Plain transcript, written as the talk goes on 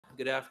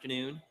Good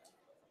afternoon.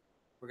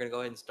 We're going to go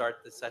ahead and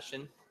start the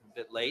session a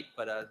bit late,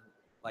 but I'd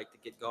like to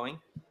get going.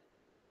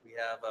 We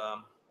have,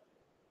 I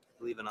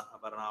believe,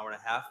 about an hour and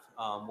a half.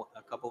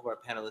 A couple of our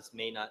panelists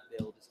may not be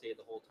able to stay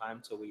the whole time,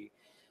 so we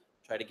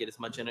try to get as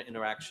much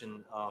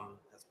interaction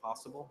as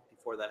possible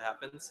before that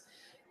happens.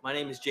 My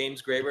name is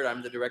James Grabert.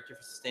 I'm the Director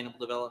for Sustainable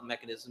Development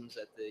Mechanisms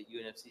at the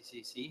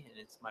UNFCCC, and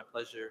it's my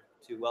pleasure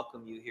to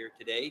welcome you here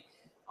today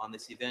on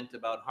this event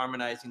about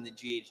harmonizing the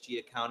GHG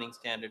accounting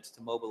standards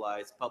to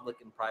mobilize public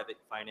and private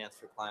finance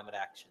for climate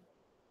action,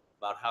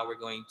 about how we're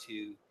going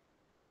to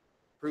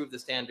improve the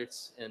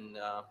standards and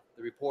the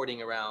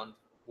reporting around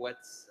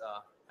what's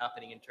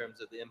happening in terms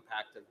of the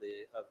impact of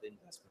the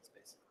investment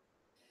space.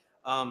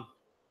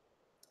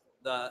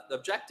 The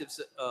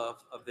objectives of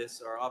this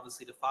are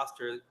obviously to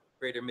foster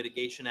greater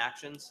mitigation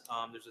actions.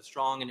 There's a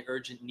strong and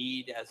urgent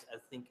need,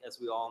 as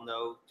we all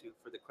know,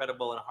 for the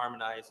credible and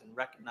harmonized and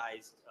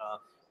recognized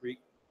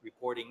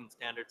reporting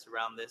standards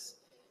around this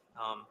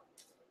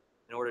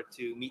in order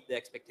to meet the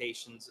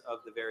expectations of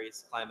the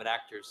various climate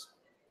actors.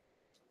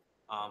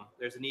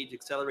 There's a need to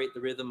accelerate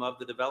the rhythm of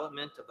the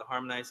development of the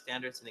harmonized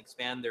standards and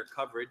expand their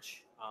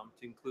coverage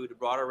to include a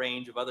broader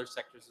range of other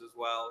sectors as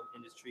well: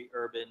 industry,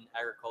 urban,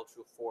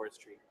 agricultural,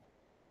 forestry,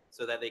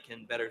 so that they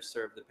can better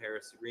serve the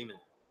Paris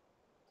Agreement.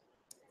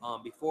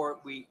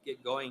 Before we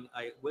get going,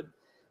 I would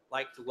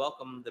like to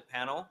welcome the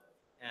panel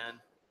and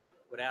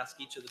would ask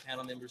each of the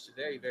panel members to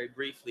very, very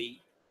briefly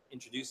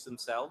introduce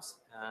themselves.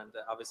 And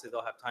obviously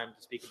they'll have time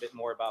to speak a bit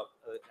more about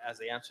as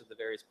they answer the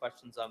various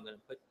questions I'm going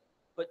to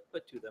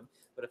put to them.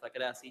 But if I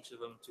could ask each of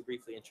them to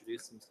briefly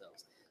introduce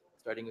themselves,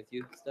 starting with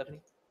you,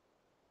 Stephanie.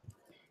 I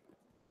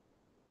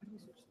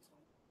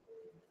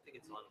think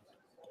it's on.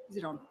 Is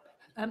it on?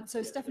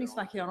 So Stephanie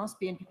Sfakianos,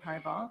 BNP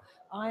Paribas.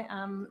 I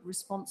am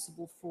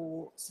responsible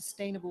for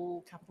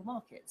sustainable capital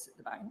markets at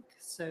the bank.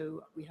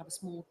 So we have a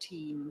small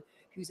team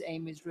whose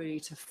aim is really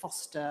to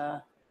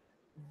foster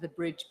the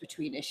bridge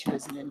between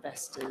issuers and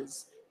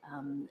investors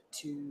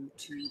to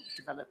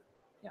develop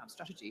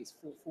strategies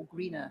for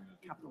greener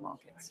capital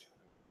markets.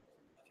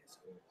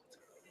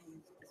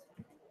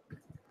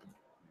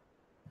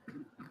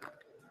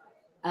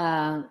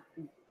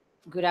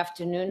 Good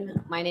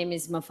afternoon. My name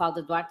is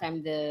Mafalda Duarte.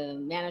 I'm the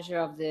manager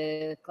of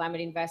the Climate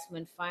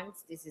Investment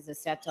Funds. This is a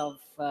set of,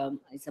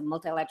 it's a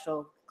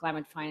multilateral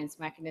climate finance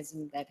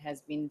mechanism that has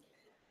been,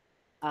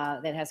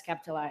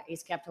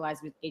 is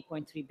capitalized with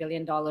 $8.3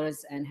 billion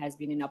and has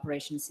been in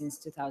operation since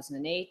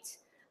 2008,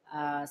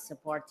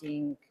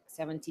 supporting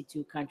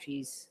 72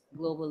 countries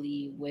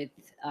globally with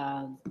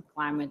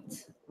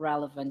climate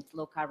relevant,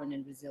 low carbon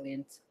and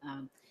resilient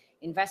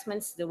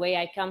investments. The way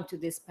I come to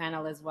this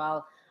panel as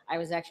well, I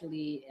was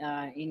actually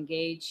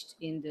engaged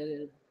in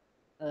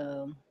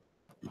the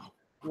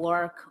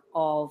work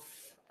of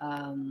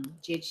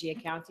GHG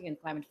accounting and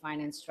climate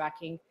finance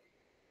tracking.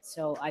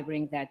 So I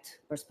bring that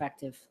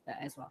perspective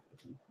as well.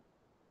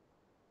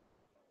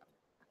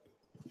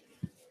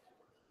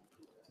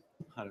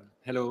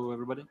 Hello,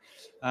 everybody.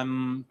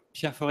 I'm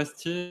Pierre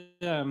FORESTIER.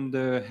 I'm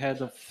the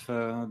head of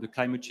the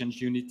climate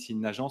change unit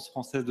in Agence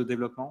Française de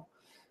Développement.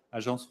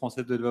 Agence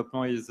Française de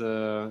Développement is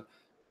a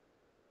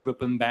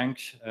development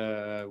bank.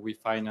 We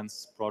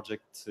finance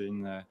projects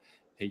in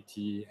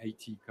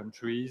 80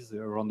 countries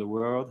around the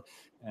world,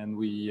 and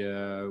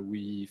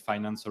we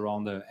finance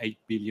around 8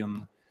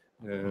 billion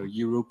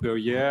euro per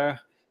year.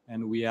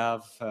 And we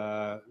have,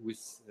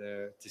 with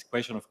this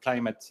question of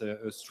climate,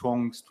 a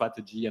strong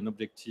strategy and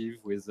objective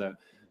with a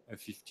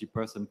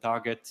 50%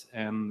 target,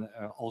 and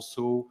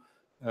also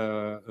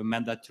a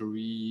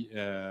mandatory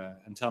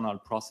internal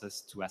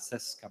process to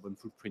assess carbon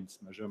footprint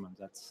measurement.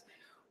 That's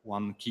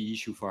one key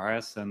issue for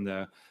us,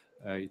 and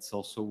it's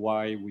also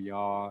why we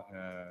are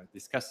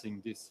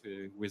discussing this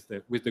with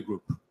the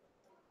group.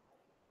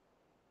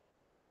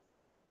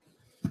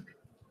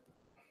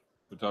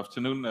 Good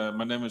afternoon.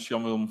 My name is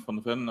Jan-Willem van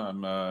der Ven.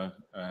 I'm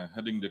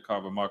heading the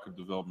carbon market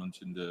development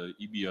in the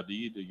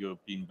EBRD, the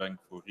European Bank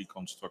for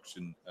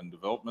Reconstruction and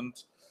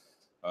Development.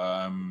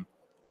 I'm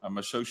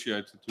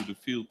associated to the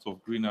field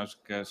of greenhouse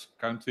gas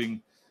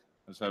accounting,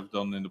 as I've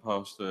done in the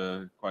past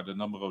quite a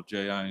number of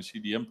JI and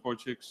CDM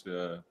projects,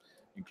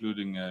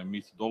 including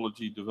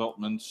methodology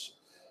developments.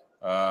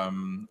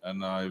 And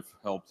I've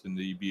helped in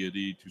the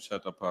EBRD to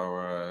set up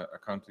our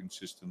accounting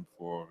system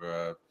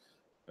for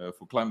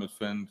climate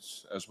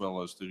finance, as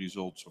well as the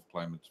results of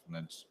climate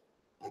finance.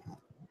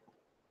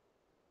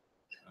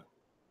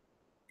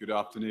 Good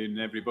afternoon,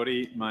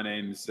 everybody. My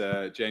name's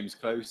James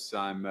Close.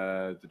 I'm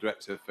the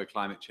Director for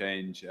Climate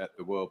Change at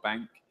the World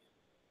Bank.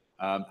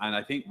 And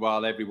I think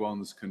while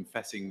everyone's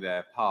confessing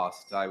their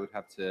past, I would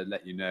have to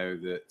let you know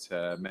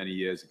that many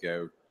years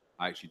ago,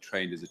 I actually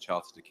trained as a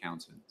chartered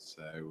accountant.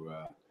 So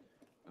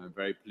I'm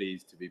very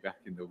pleased to be back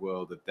in the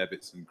world of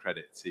debits and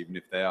credits, even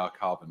if they are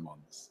carbon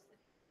ones.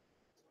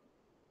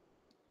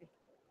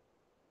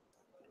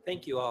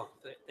 Thank you all.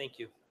 Thank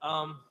you.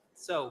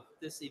 So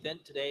this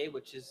event today,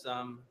 which has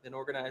been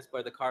organized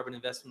by the Carbon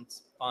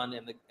Investments Fund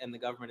and the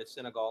Government of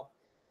Senegal,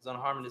 is on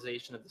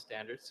harmonization of the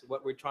standards.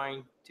 What we're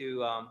trying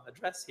to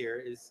address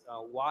here is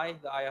why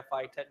the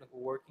IFI Technical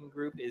Working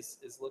Group is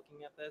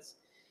looking at this,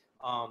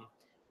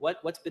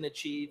 what's been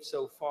achieved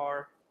so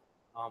far,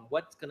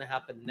 what's going to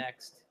happen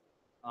next,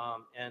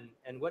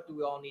 and what do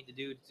we all need to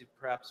do to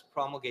perhaps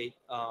promulgate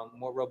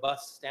more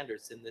robust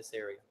standards in this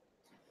area.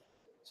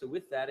 So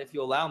with that, if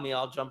you allow me,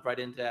 I'll jump right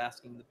into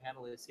asking the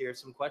panelists here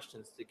some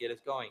questions to get us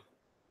going.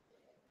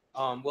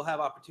 We'll have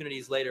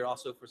opportunities later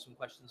also for some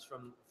questions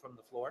from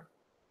the floor.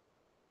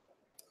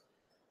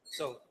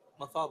 So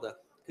Mafalda,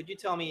 could you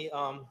tell me,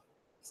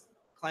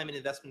 climate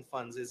investment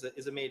funds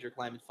is a major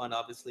climate fund,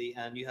 obviously,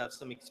 and you have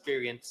some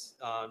experience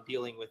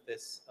dealing with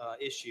this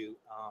issue.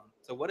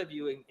 So what have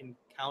you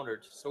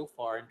encountered so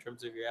far in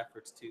terms of your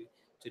efforts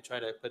to try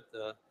to put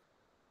the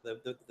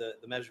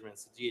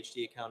measurements, the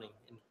GHG accounting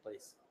into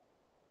place?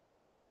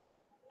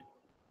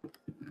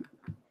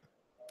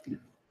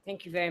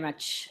 Thank you very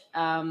much.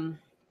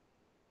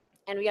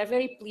 And we are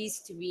very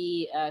pleased to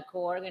be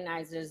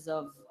co-organizers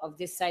of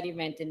this side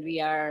event, and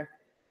we are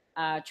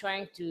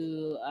trying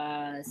to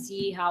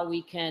see how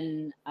we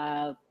can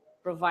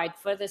provide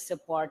further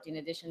support in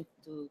addition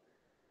to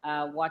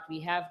what we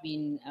have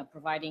been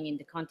providing in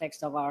the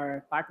context of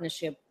our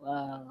partnership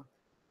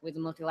with the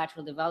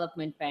multilateral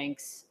development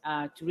banks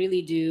to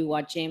really do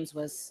what James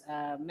was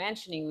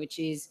mentioning, which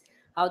is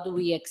how do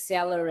we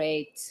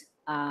accelerate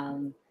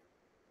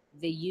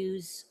the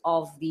use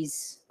of the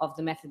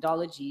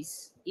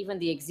methodologies, even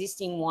the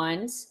existing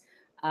ones,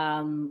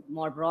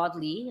 more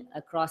broadly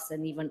across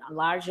an even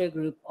larger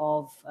group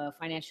of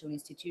financial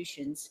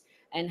institutions,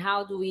 and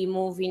how do we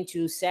move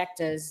into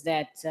sectors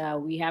that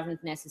we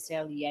haven't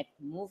necessarily yet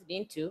moved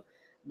into,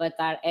 but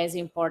are as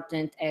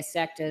important as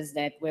sectors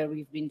that where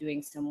we've been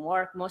doing some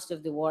work. Most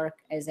of the work,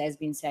 as has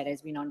been said,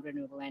 has been on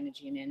renewable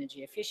energy and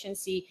energy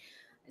efficiency.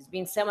 There's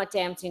been some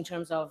attempts in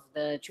terms of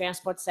the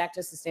transport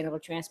sector, sustainable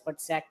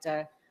transport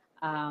sector,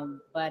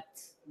 but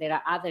there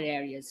are other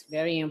areas,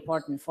 very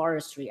important,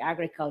 forestry,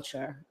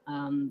 agriculture,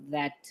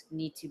 that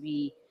need to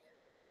be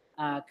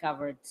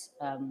covered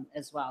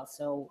as well.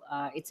 So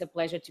it's a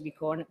pleasure to be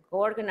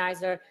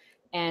co-organizer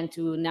and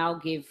to now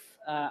give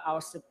our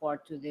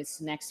support to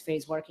this next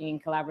phase, working in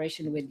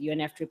collaboration with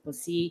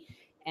UNFCCC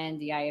and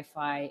the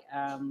IFI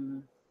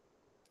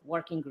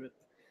working group.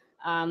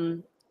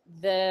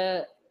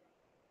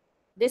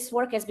 This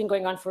work has been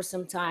going on for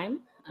some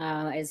time,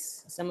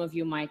 as some of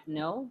you might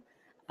know.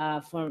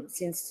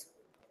 Since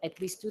at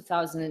least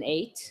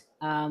 2008,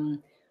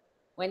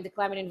 when the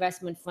climate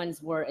investment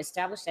funds were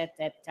established at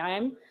that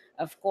time.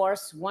 Of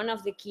course, one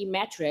of the key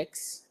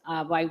metrics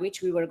by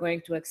which we were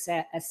going to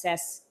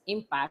assess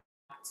impact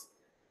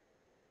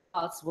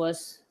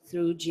was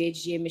through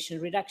GHG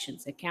emission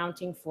reductions,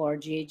 accounting for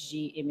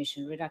GHG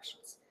emission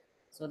reductions.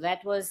 So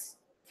that was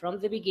from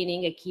the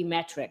beginning a key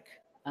metric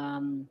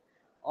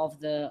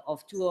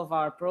of two of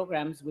our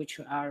programs,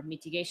 which are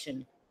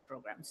mitigation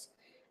programs.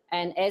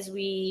 And as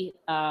we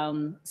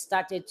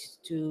started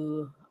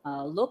to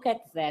look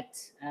at that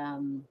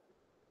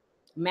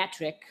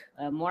metric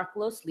more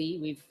closely,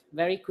 we've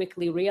very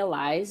quickly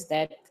realized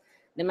that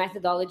the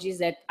methodologies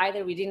that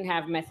either we didn't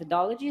have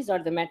methodologies or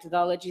the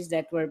methodologies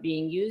that were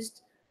being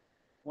used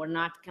were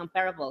not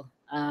comparable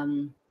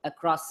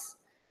across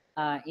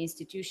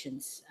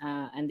institutions.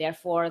 And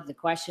therefore, the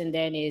question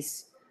then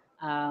is,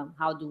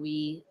 how do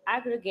we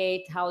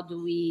aggregate? How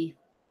do we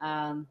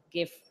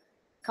give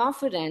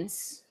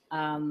confidence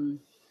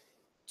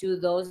to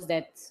those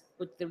that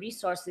put the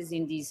resources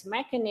in these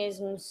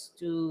mechanisms,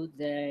 to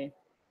the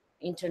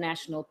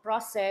international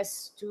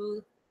process,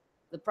 to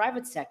the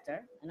private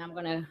sector? And I'm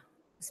going to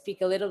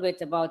speak a little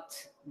bit about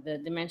the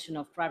dimension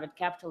of private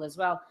capital as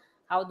well.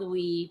 How do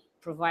we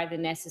provide the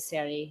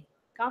necessary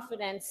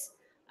confidence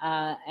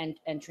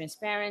and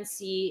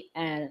transparency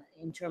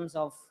in terms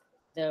of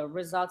the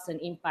results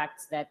and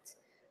impacts that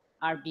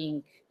are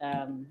being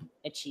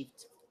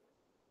achieved?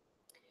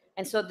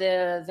 And so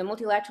the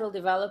multilateral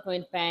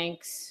development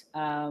banks,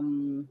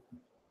 and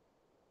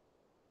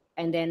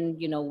then,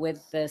 you know,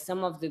 with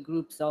some of the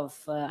groups of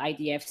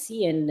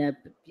IDFC, and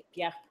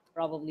Pierre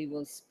probably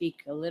will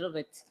speak a little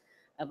bit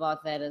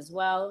about that as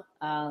well,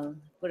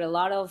 put a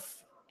lot of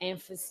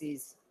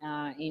emphasis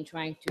in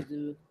trying to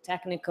do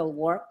technical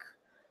work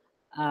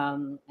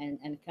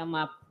and come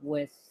up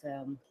with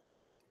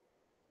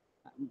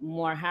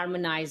more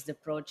harmonized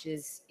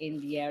approaches in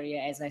the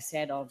area, as I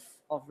said, of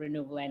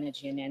renewable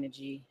energy and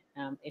energy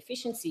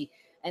efficiency.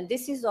 And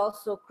this is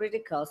also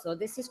critical. So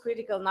this is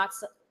critical not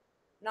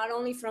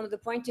only from the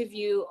point of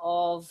view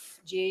of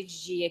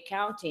GHG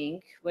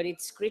accounting, but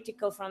it's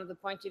critical from the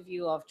point of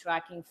view of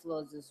tracking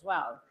flows as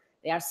well.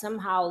 They are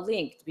somehow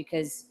linked,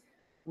 because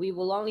we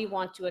will only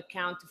want to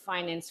account to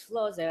finance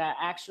flows that are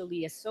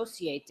actually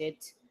associated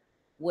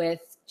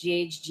with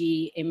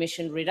GHG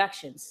emission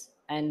reductions.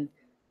 And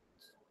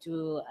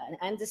to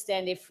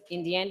understand if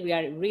in the end we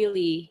are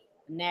really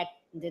net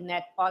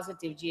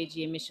positive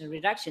GHG emission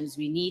reductions,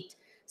 we need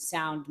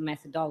sound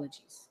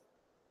methodologies.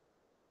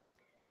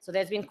 So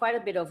there's been quite a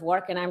bit of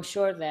work, and I'm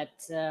sure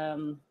that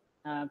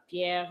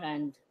Pierre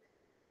and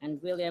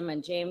and William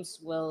and James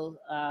will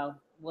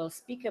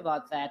speak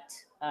about that.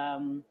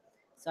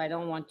 So I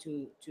don't want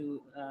to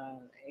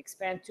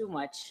expand too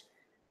much.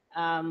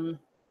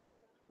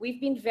 We've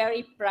been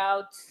very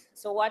proud.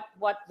 So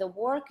what the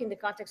work in the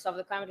context of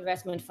the climate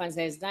investment funds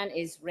has done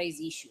is raise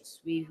issues.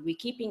 We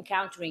keep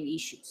encountering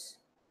issues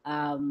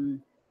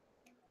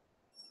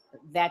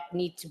that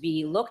need to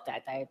be looked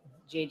at.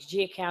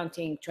 GHG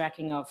accounting,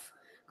 tracking of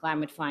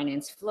climate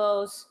finance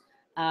flows.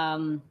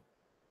 And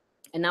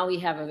now we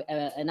have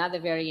another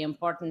very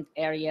important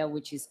area,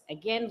 which is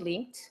again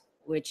linked,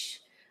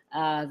 which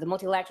the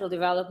multilateral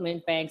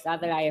development banks,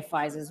 other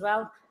IFIs as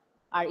well,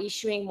 are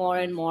issuing more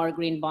and more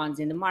green bonds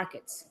in the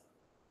markets.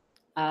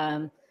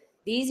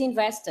 These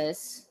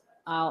investors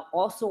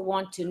also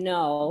want to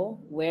know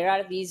where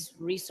are these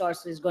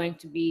resources going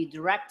to be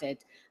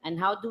directed, and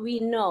how do we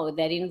know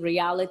that in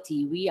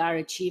reality we are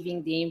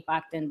achieving the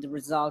impact and the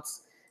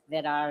results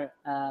that are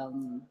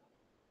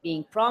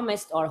being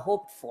promised or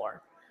hoped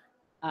for.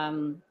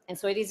 And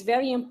so it is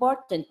very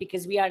important,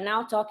 because we are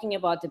now talking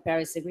about the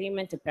Paris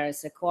Agreement, the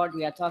Paris Accord.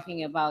 We are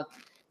talking about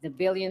the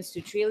billions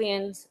to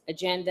trillions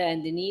agenda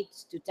and the need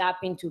to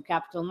tap into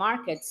capital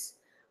markets.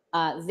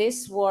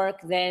 This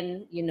work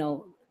then,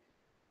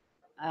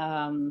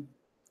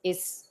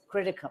 is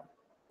critical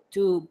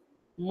to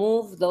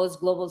move those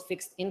global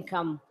fixed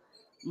income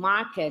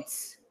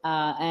markets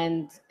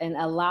and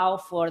allow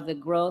for the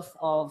growth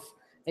of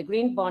the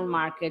green bond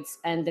markets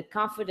and the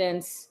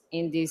confidence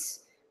in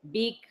these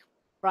big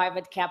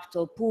private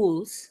capital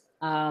pools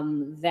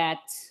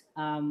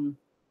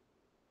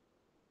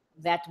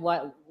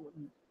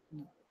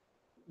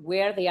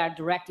where they are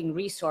directing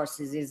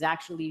resources is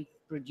actually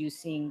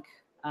producing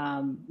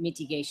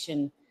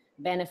mitigation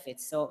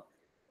benefits. So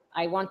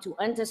I want to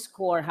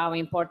underscore how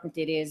important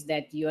it is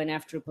that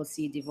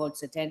UNFCCC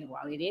devotes attention,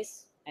 well, it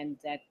is, and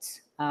that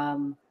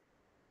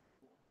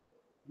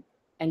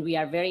and we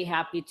are very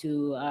happy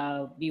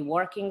to be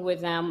working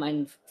with them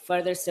and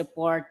further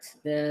support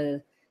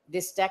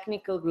this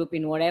technical group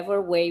in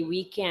whatever way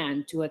we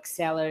can to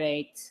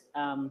accelerate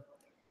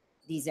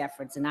these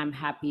efforts. And I'm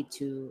happy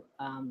to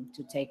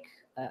take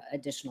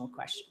additional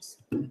questions.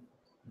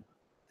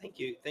 Thank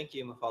you,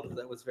 Mafalda.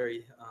 That was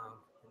very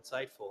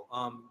insightful.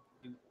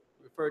 You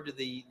referred to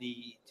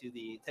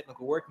the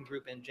technical working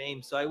group and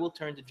James. So I will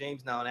turn to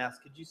James now and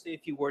ask, could you say a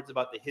few words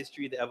about the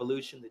history, the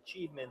evolution, the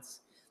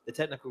achievements the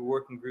technical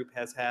working group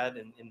has had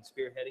in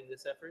spearheading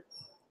this effort?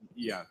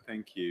 Yeah,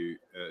 thank you,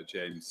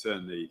 James.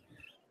 Certainly.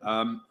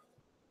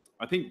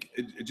 I think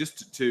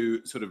just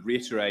to sort of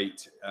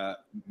reiterate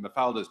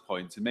Mafalda's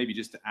point, and maybe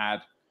just to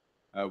add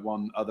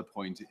one other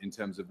point in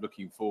terms of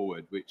looking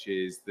forward, which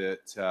is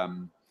that,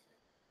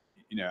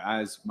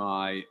 as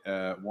my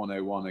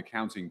 101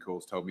 accounting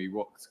course told me,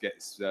 what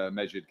gets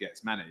measured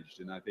gets managed.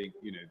 And I think,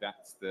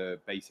 that's the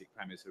basic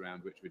premise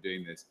around which we're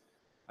doing this.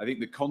 I think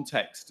the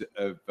context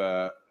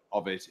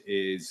of it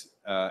is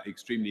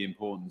extremely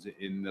important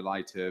in the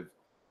light of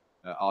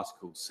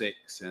Article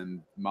 6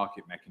 and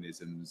market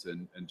mechanisms.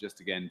 And just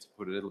again, to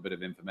put a little bit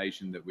of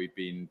information that we've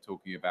been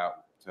talking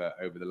about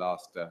over the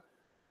last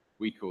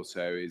week or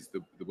so, is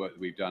the work that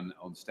we've done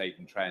on state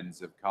and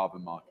trends of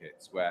carbon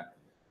markets, where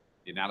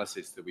the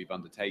analysis that we've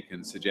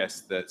undertaken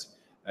suggests that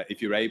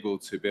if you're able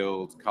to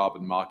build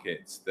carbon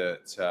markets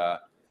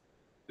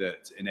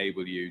that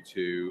enable you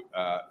to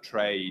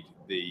trade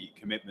the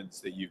commitments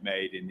that you've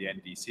made in the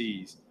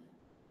NDCs,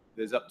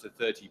 there's up to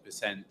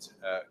 30%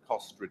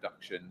 cost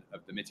reduction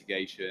of the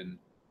mitigation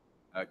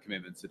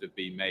commitments that have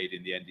been made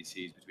in the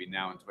NDCs between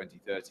now and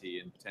 2030,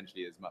 and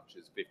potentially as much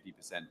as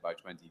 50% by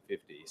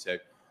 2050. So,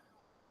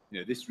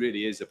 this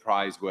really is a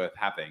prize worth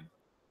having.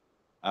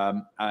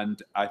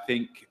 And I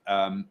think,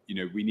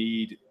 we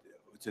need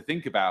to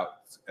think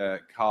about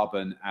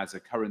carbon as a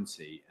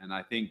currency. And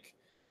I think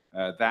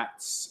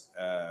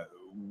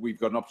we've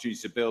got an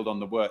opportunity to build on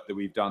the work that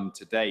we've done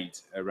to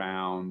date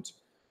around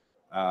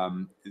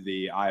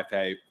the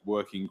IFA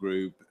working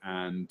group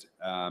and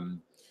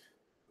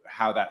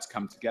how that's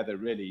come together,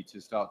 really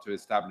to start to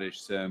establish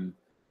some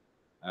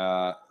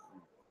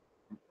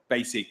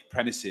basic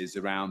premises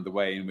around the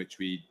way in which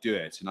we do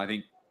it. And I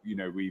think,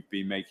 we've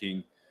been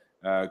making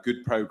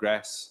good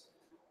progress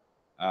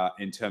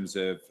in terms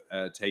of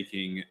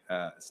taking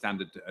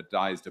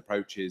standardized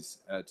approaches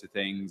to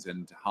things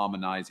and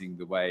harmonizing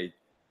the way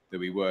that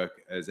we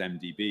work as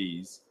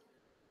MDBs.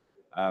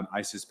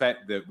 I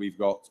suspect that we've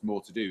got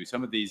more to do.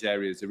 Some of these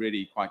areas are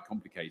really quite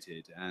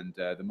complicated, and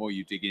the more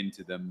you dig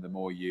into them, the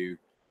more you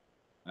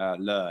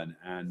learn.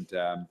 And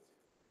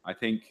I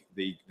think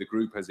the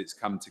group, as it's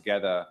come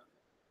together,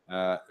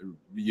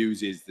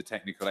 uses the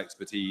technical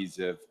expertise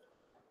of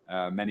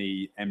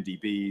many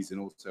MDBs and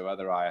also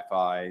other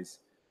IFIs,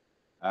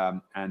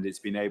 and it's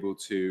been able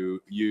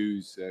to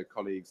use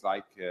colleagues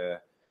like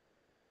the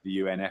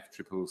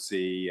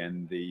UNFCCC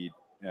and the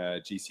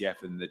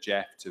GCF and the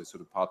GEF to sort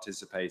of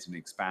participate and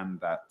expand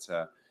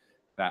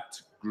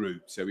that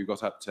group. So we've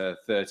got up to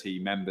 30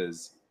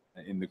 members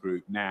in the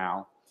group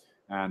now,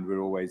 and we're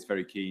always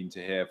very keen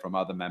to hear from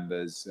other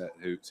members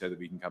so that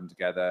we can come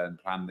together and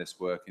plan this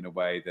work in a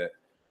way that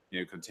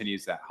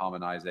continues that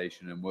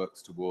harmonization and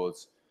works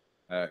towards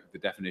the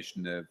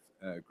definition of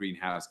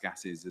greenhouse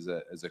gases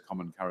as a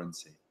common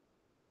currency.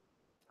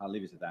 I'll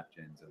leave it at that,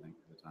 James, I think,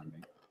 for the time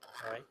being.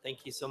 All right,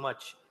 thank you so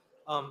much.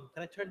 Can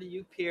I turn to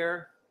you,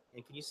 Pierre?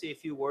 And can you say a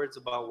few words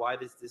about why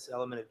this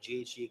element of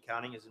GHG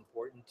accounting is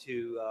important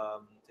to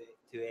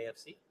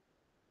AFC?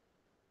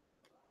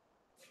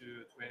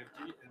 To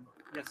AFG?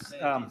 Yes.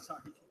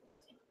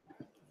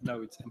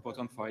 No, it's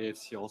important for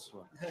AFC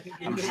also.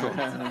 I'm sure.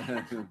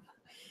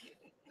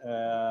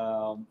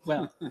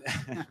 Well,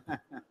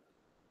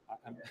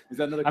 Is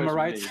that another am I question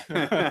right?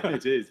 for me?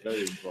 It is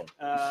very important.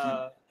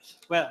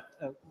 Well,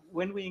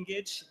 when we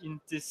engage in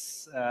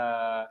this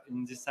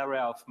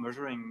area of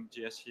measuring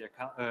GHG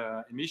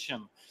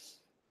emission,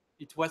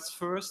 it was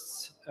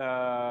first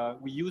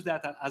we use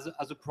that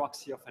as a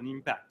proxy of an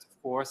impact.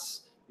 Of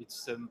course,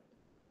 it's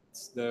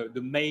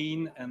the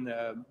main and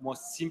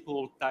most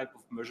simple type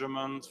of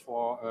measurement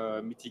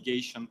for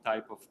mitigation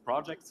type of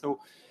project. So,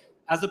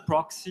 as a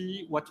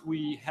proxy, what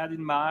we had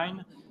in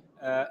mind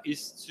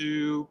is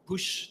to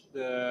push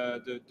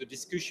the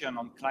discussion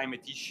on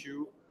climate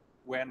issue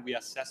when we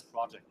assess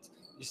project,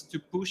 is to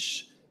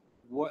push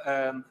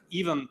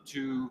even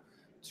to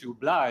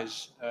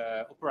oblige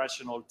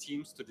operational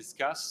teams to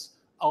discuss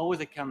how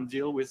they can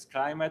deal with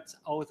climate,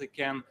 how they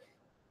can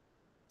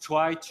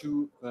try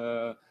to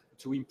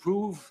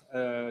improve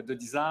the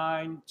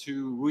design,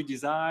 to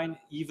redesign,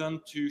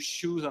 even to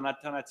choose an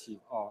alternative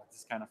or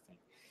this kind of thing.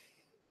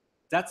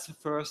 That's the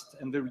first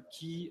and very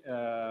key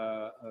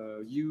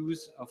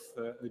use of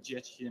a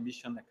GHG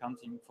emission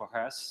accounting for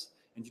us,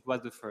 and it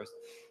was the first.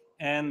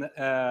 And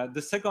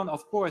the second,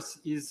 of course,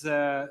 is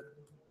to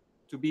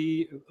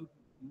be a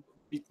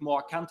bit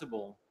more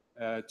accountable,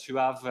 to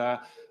have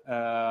to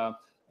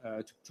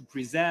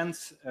present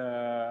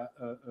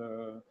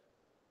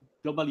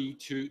globally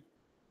to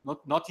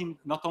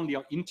not only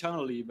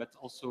internally but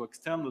also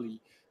externally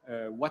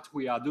what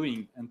we are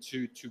doing, and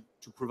to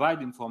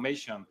provide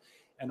information.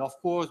 And of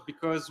course,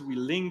 because we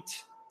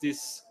linked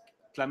this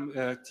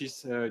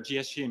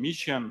GHG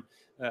emission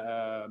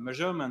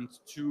measurement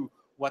to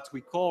what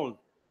we call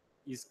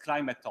is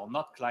climate or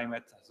not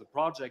climate as a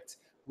project,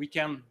 we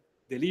can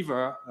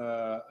deliver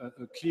a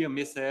clear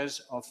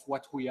message of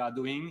what we are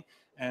doing,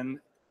 and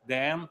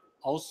then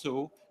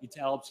also it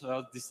helps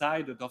us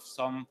decide of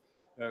some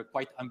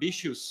quite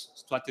ambitious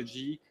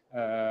strategy,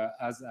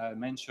 as I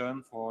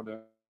mentioned, for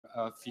the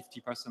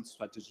 50%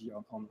 strategy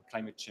on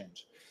climate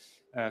change.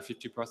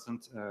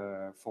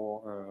 50%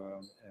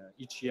 for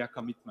each year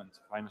commitment,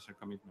 financial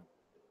commitment.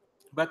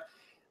 But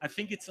I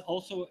think it's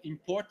also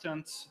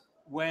important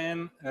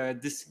when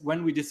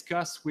we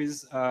discuss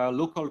with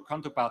local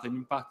counterpart,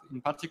 and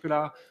in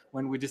particular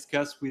when we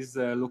discuss with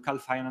local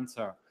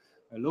financer,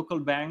 local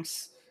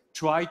banks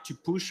try to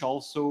push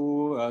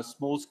also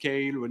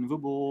small-scale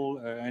renewable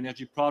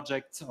energy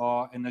projects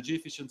or energy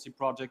efficiency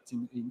projects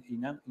in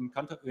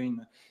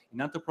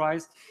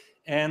enterprise,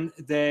 and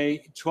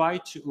they try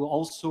to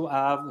also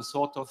have a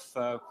sort of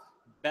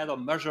better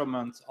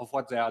measurement of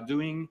what they are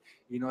doing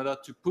in order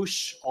to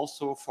push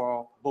also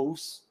for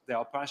both the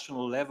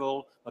operational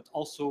level, but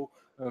also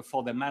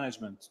for the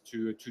management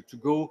to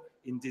go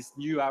in this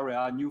new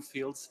area, new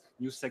fields,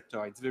 new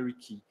sector. It's very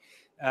key.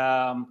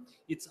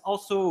 It's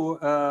also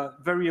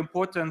very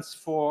important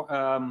for,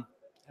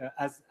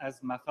 as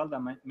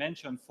Mafalda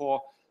mentioned,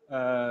 for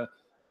I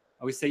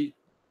would say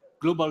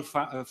global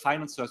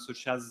financiers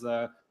such as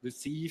the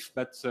CIF,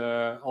 but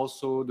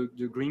also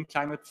the Green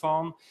Climate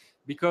Fund,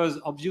 because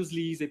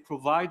obviously they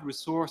provide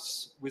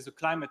resource with a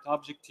climate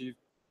objective,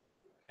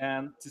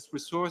 and this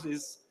resource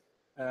is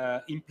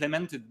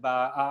implemented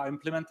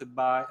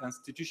by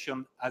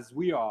institutions as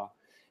we are,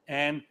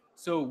 and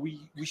so we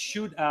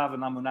should have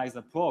an harmonized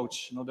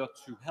approach in order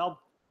to help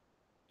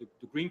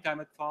the Green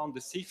Climate Fund,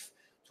 the CIF,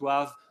 to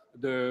have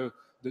the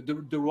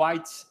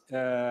right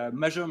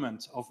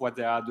measurement of what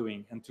they are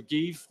doing, and to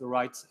give the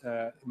right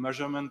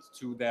measurement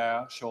to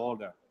their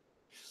shareholder.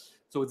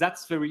 So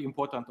that's very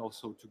important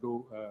also to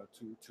go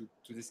to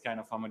this kind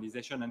of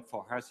harmonization, and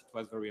for us it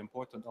was very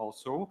important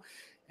also.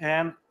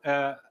 And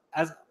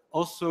as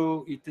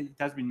also it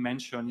has been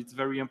mentioned, it's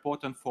very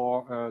important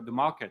for the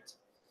market.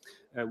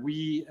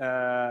 We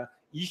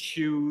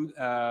issued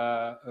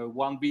a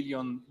 €1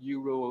 billion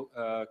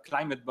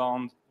climate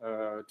bond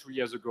 2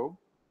 years ago,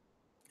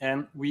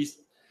 and the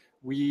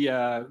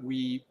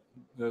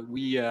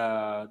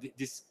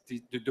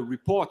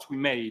report we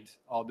made,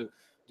 or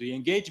the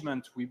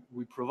engagement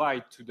we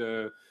provide to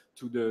the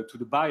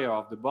buyer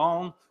of the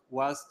bond,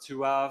 was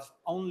to have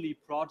only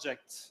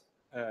projects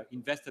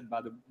invested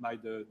by the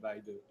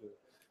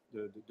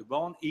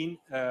bond in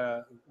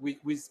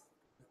with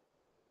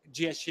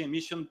GHG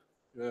emission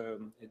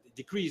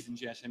decrease in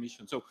GHG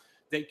emission. So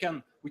we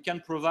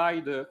can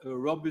provide a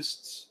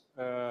robust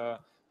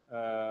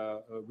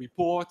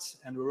report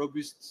and a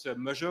robust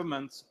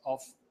measurement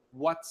of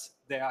what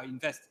they are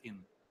invested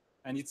in,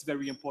 and it's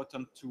very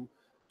important to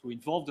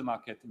involve the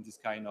market in this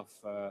kind of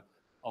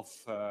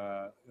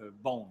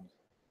bond.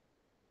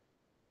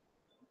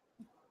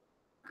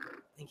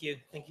 Thank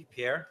you,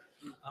 Pierre.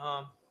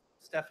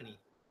 Stephanie,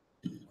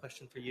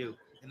 question for you.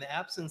 In the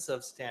absence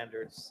of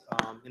standards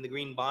in the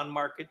green bond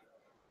market,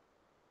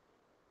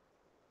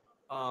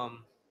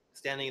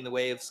 standing in the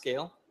way of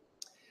scale?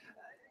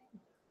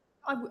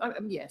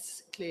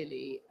 Yes,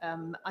 clearly.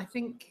 I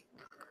think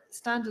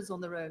standards on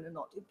their own are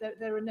not,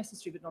 they're a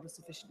necessary but not a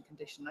sufficient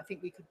condition. I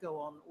think we could go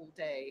on all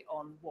day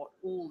on what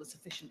all the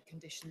sufficient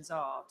conditions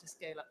are to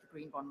scale up the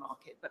green bond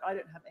market, but I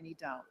don't have any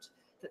doubt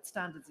that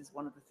standards is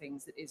one of the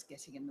things that is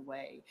getting in the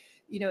way.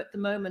 You know, at the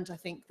moment, I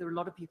think there are a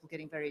lot of people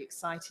getting very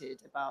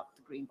excited about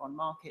the green bond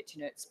market.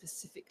 You know, it's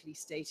specifically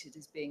stated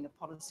as being a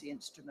policy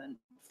instrument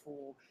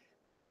for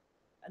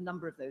a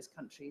number of those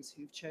countries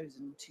who've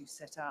chosen to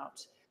set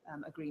out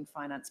a green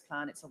finance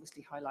plan. It's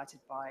obviously highlighted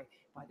by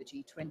the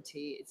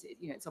G20.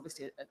 It's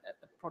obviously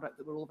a product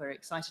that we're all very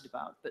excited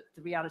about, but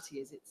the reality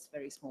is it's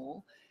very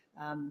small.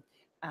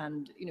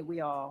 And you know, we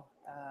are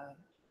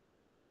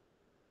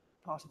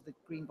part of the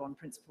Green Bond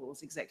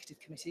Principles Executive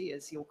Committee,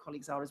 as your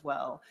colleagues are as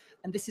well.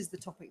 And this is the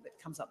topic that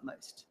comes up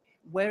most.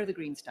 Where are the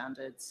green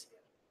standards?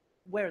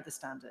 Where are the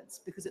standards?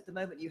 Because at the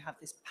moment you have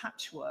this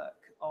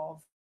patchwork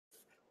of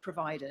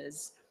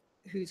providers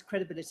whose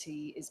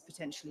credibility is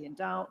potentially in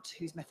doubt,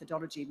 whose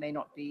methodology may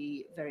not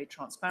be very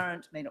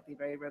transparent, may not be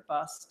very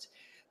robust.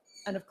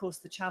 And of course,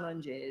 the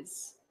challenge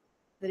is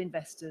that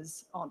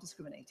investors aren't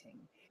discriminating.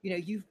 You know,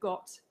 you've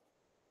got,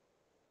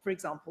 for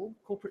example,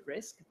 corporate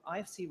risk,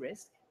 IFC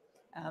risk.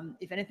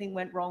 If anything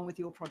went wrong with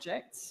your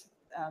projects,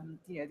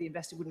 you know, the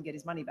investor wouldn't get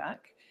his money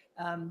back.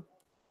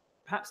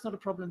 Perhaps not a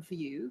problem for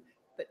you,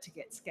 but to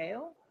get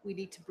scale, we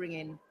need to bring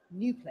in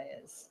new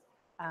players.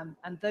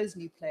 And those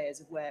new players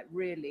are where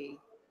really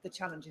the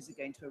challenges are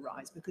going to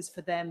arise, because for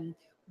them,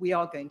 we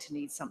are going to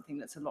need something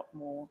that's a lot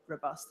more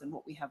robust than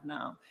what we have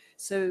now.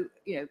 So,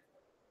 you know,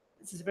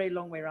 this is a very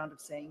long way around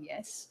of saying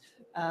yes.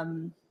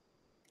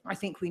 I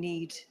think we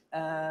need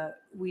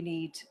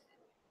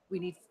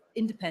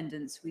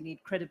independence, we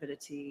need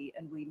credibility,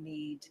 and we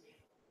need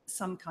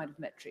some kind of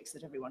metrics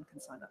that everyone can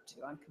sign up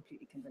to. I'm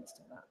completely convinced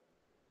of that.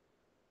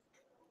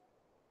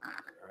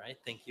 All right,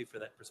 thank you for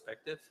that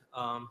perspective.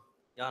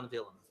 Jan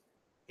Willem,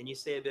 can you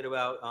say a bit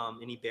about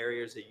any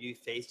barriers that you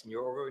faced in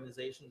your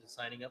organization to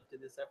signing up to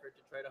this effort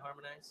to try to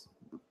harmonize?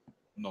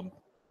 None.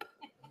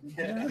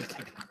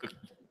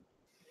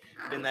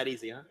 Been that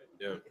easy, huh?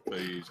 Yeah,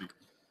 very easy.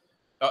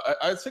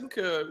 I think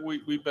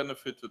we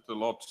benefited a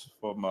lot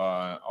from,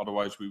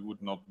 otherwise we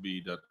would not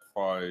be that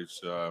far. As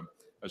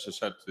I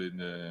said in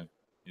the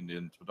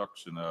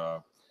introduction,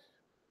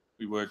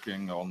 we're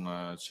working on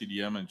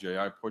CDM and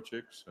JI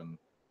projects, and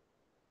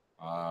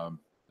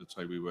let's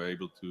say we were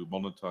able to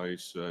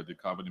monetize the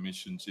carbon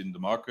emissions in the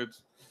market.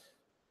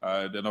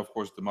 Then of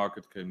course the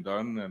market came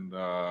down, and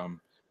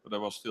but there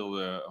was still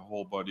a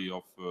whole body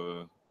of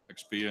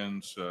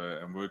experience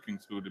and working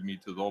through the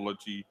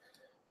methodology.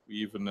 We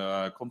even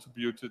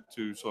contributed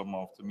to some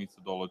of the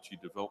methodology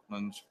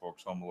developments, for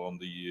example,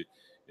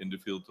 in the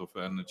field of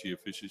energy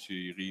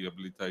efficiency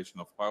rehabilitation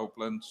of power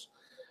plants.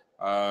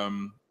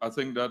 I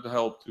think that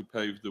helped to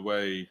pave the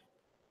way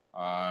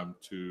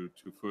to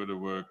further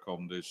work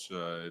on this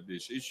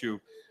issue,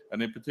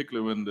 and in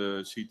particular when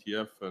the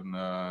CTF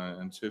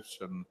and CIFs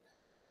and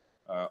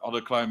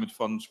other climate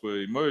funds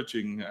were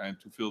emerging, and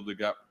to fill the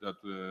gap that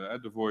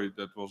at the void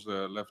that was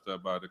left there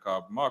by the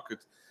carbon market.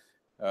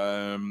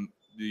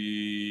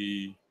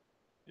 The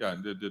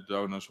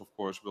donors of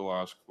course will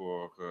ask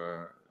for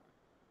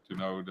to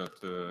know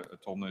that a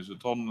ton is a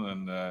ton,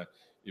 and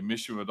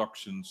emission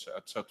reductions,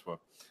 etc.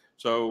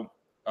 So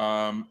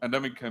and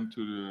then we came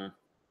to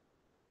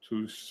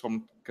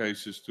some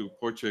cases to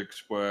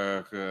projects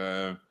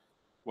where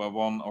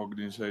one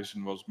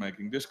organization was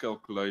making this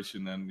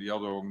calculation and the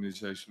other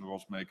organization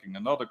was making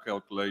another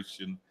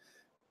calculation,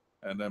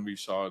 and then we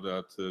saw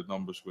that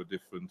numbers were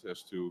different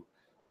as to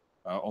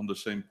on the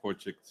same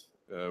project.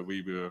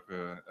 We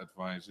were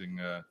advising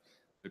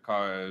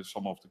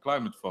some of the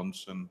climate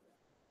funds, and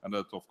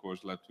that of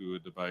course led to a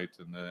debate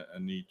and a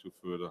need to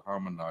further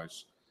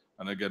harmonize.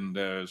 And again,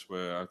 there's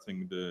where I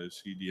think the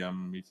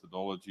CDM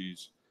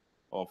methodologies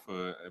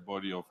offer a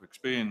body of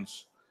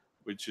experience,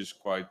 which is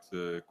quite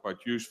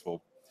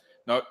useful.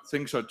 Now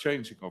things are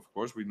changing, of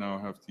course. We now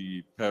have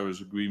the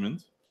Paris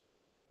Agreement,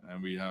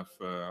 and we have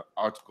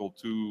Article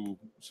 2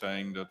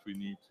 saying that we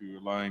need to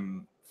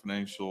align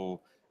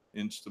financial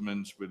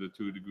instruments with the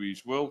 2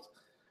 degrees world,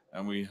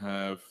 and we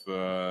have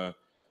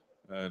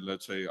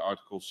let's say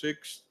Article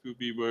 6 to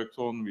be worked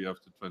on. We have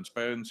the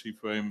transparency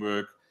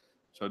framework.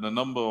 So the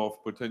number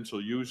of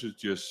potential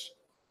usages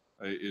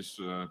is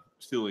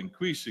still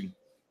increasing.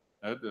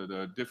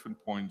 There are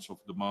different points of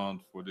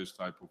demand for this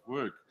type of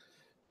work,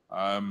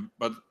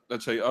 but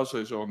let's say us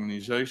as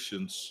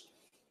organizations,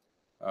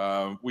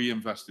 we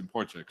invest in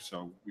projects,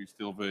 so we're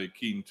still very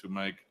keen to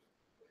make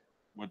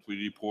what we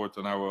report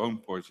on our own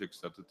projects,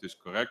 that it is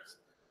correct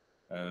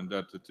and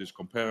that it is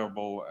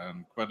comparable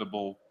and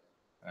credible,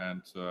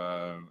 and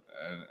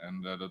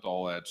that it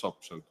all adds up,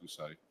 so to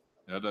say.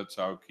 Yeah, that's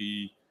our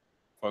key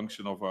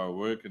function of our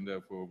work, and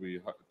therefore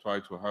we try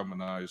to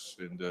harmonize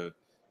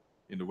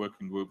in in the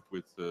working group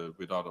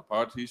with other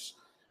parties.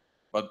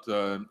 But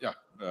yeah,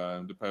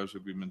 the Paris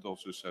Agreement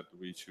also said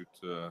we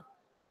should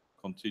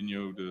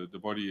continue the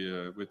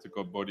body with the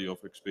body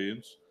of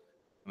experience,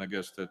 and I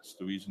guess that's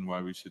the reason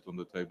why we sit on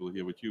the table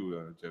here with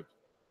you, Jeb.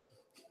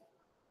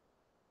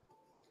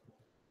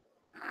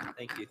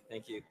 Thank you,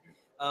 thank you.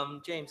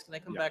 James, can I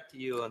come Yeah. back to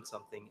you on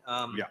something?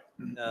 Yeah.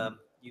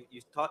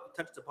 You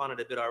touched upon it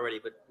a bit already,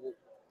 but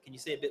can you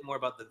say a bit more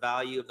about the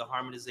value of the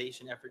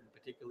harmonization effort, and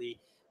particularly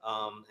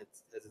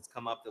as it's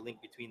come up, the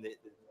link between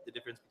the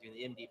difference between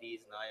the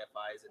MDBs and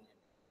IFIs, and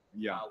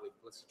Yeah.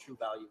 what's the true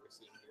value we're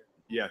seeing here?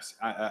 Yes,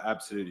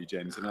 absolutely,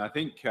 James. And I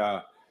think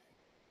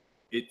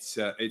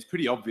it's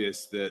pretty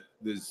obvious that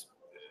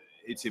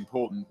it's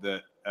important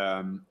that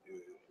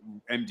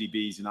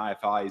MDBs and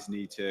IFIs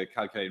need to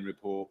calculate and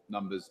report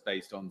numbers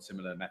based on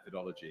similar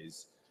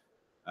methodologies,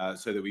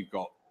 so that we've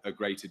got a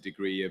greater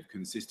degree of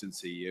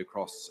consistency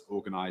across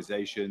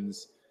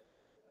organizations.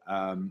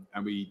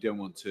 And we don't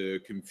want to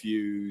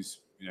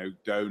confuse,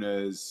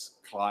 donors,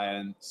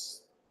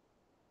 clients,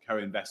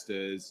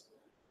 co-investors,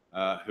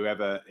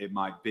 whoever it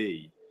might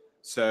be.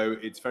 So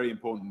it's very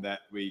important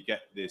that we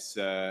get this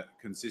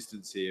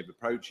consistency of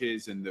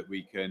approaches, and that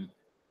we can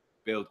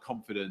build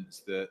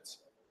confidence that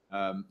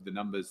the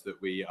numbers that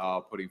we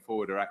are putting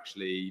forward are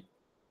actually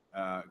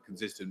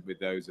consistent with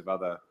those of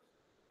other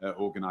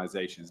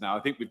organizations. Now,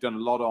 I think we've done a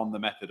lot on the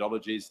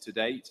methodologies to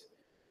date.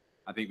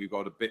 I think we've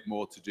got a bit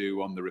more to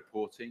do on the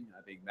reporting.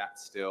 I think that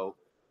still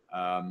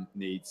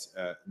needs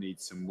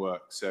some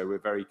work. So we're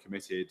very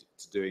committed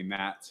to doing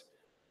that,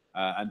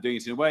 and doing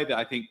it in a way that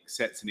I think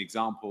sets an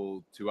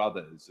example to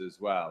others as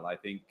well. I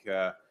think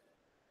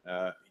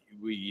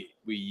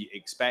we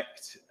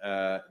expect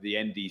the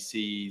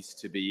NDCs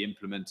to be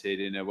implemented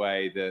in a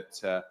way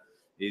that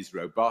is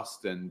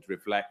robust and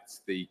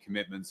reflects the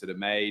commitments that are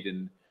made,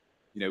 and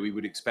we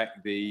would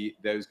expect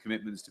those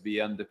commitments to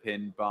be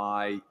underpinned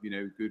by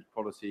good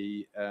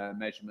quality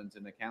measurement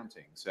and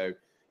accounting. So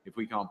if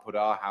we can't put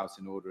our house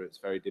in order, it's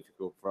very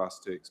difficult for us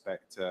to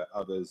expect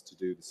others to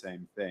do the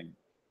same thing.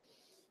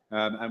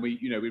 And we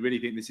really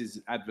think this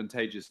is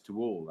advantageous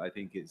to all. I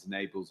think it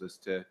enables us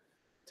to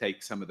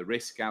take some of the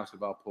risk out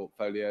of our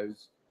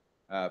portfolios,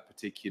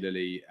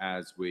 particularly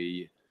as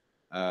we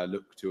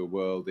look to a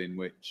world in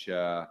which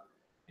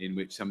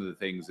some of the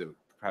things that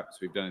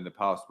perhaps we've done in the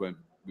past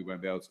we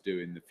won't be able to do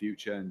in the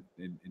future,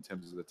 in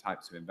terms of the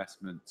types of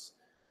investments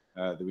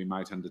that we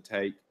might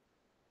undertake.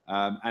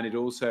 And it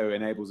also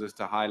enables us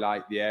to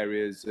highlight the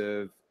areas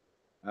of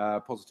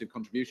positive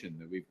contribution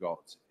that we've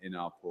got in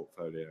our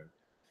portfolio.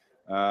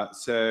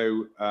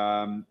 So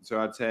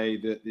I'd say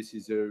that this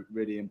is a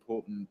really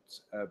important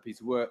piece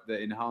of work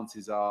that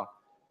enhances our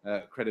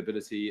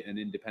credibility and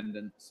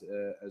independence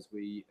as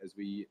we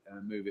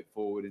move it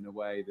forward in a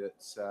way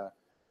that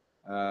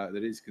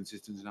is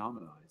consistent and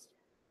harmonized.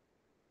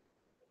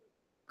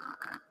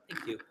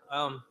 Thank you.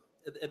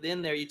 At the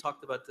end there, you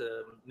talked about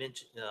the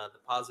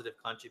positive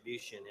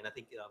contribution, and I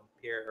think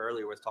Pierre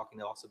earlier was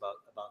talking also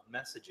about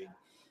messaging.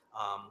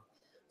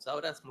 So I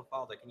would ask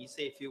Mafalda, can you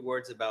say a few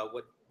words about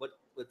what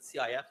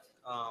CIF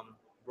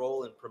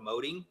role in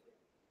promoting,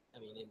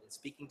 in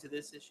speaking to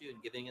this issue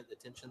and giving it the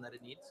attention that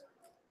it needs?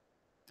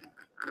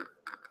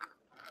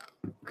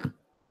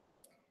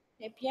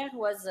 Pierre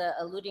was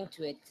alluding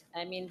to it.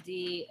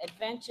 The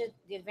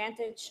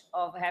advantage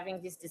of having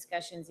these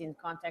discussions in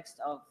context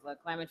of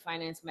climate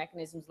finance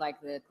mechanisms like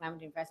the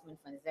Climate Investment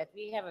Fund is that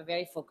we have a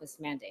very focused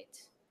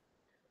mandate.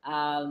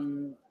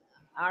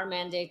 Our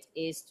mandate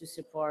is to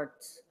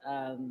support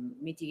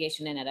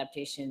mitigation and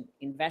adaptation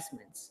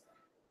investments.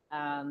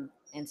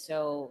 And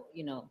so,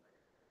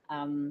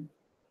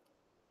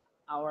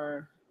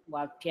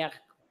 what Pierre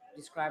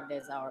described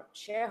as our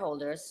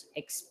shareholders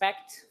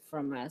expect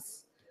from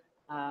us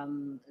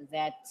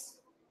that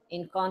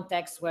in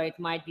contexts where it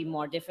might be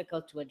more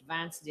difficult to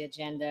advance the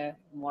agenda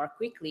more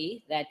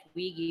quickly, that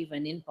we give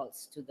an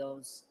impulse to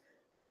those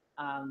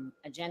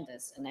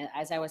agendas. And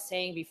as I was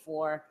saying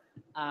before,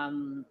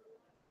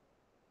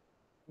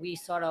 we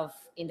sort of,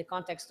 in the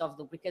context of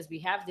because we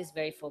have this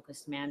very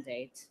focused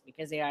mandate,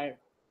 because there are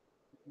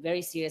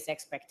very serious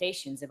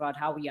expectations about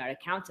how we are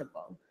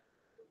accountable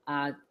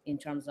in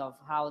terms of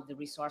how the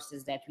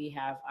resources that we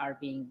have are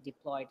being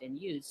deployed and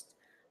used.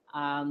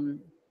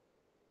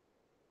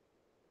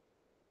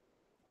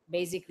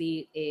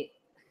 Basically,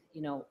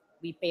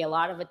 we pay a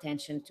lot of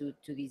attention to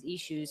these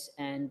issues,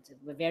 and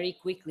very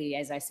quickly,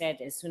 as I said,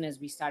 as soon as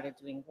we started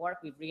doing work,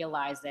 we've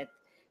realized that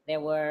there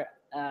were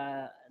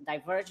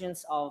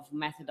divergence of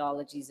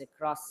methodologies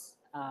across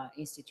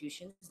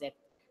institutions, that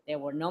there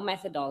were no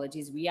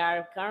methodologies. We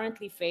are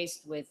currently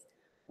faced with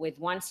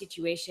one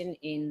situation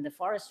in the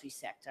forestry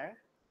sector,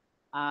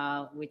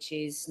 which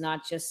is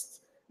not just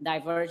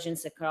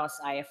divergence across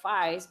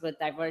IFIs, but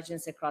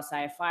divergence across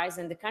IFIs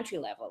and the country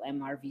level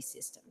MRV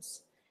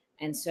systems.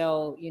 And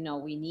so,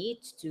 we need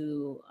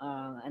to,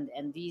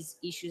 and these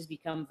issues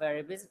become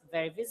very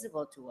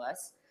visible to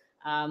us.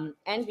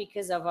 And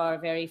because of our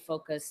very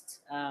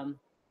focused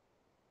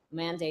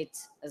mandate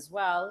as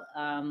well,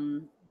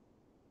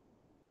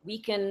 we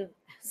can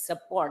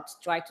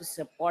try to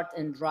support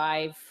and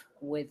drive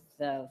with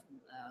the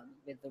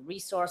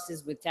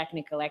resources, with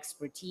technical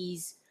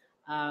expertise,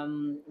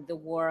 the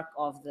work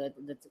of the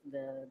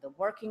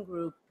working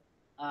group,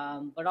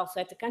 but also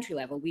at the country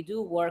level. We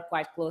do work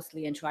quite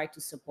closely and try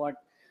to support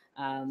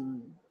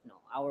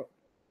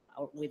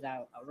with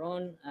our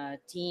own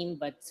team,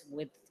 but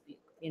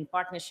in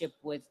partnership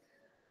with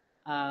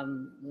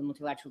the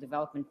multilateral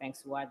development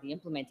banks, who are the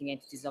implementing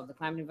entities of the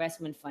climate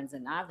investment funds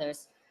and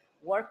others,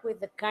 work with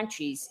the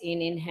countries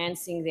in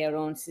enhancing their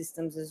own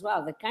systems as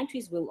well. The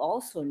countries will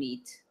also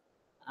need,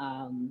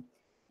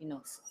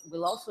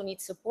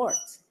 support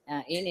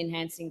in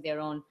enhancing their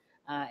own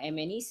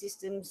M&E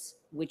systems,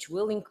 which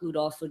will include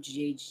also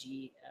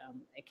GHG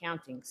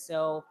accounting.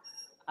 So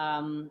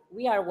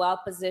we are well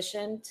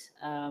positioned,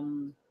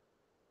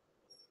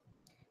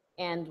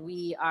 and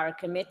we are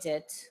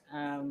committed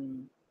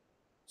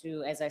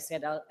to, as I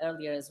said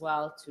earlier as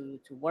well, to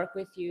work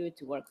with you,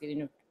 to work with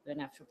the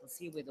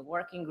UNFCCC, with the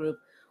working group,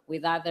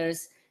 with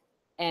others,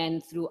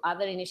 and through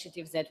other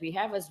initiatives that we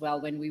have as well.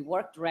 When we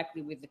work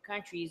directly with the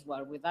countries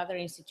or with other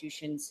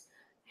institutions,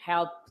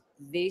 help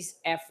these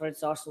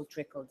efforts also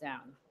trickle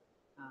down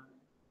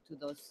to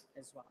those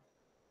as well.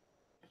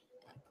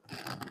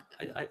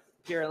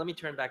 Pierre, let me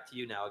turn back to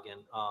you now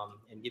again,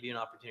 and give you an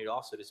opportunity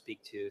also to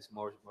speak to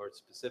more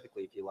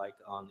specifically, if you like,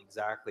 on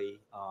exactly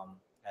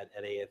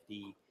at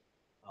AFD.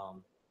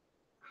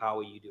 How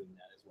are you doing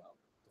that as well,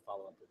 to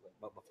follow up with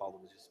what Mafalda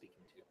was just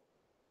speaking to?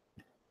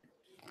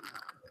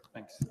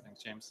 Thanks,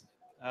 James.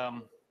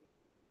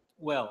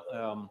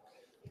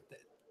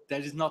 There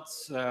is not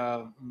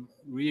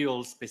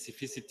real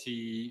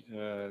specificity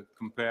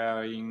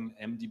comparing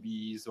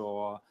MDBs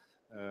or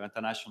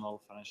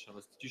international financial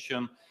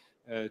institution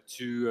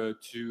to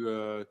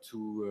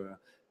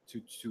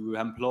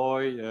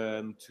employ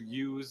to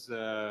use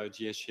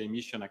GHG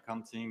emission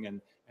accounting,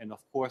 and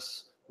of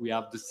course we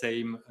have the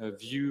same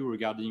view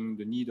regarding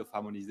the need of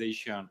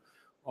harmonization,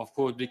 of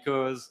course,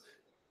 because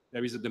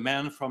there is a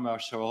demand from our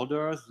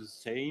shareholders, the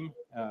same.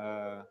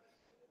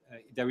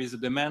 There is a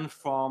demand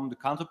from the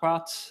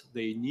counterparts.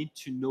 They need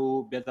to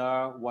know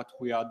better what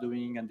we are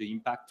doing and the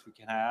impact we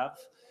can have.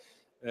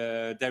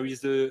 There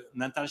is an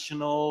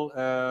international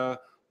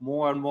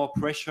more and more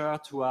pressure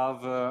to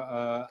have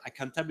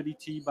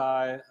accountability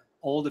by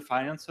all the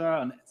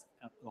financiers, and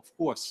of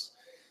course,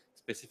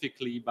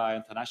 specifically by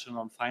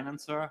international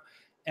financier.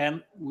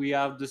 And we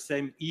have the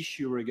same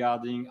issue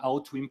regarding how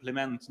to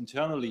implement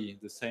internally,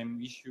 the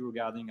same issue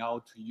regarding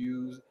how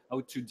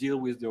to deal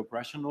with the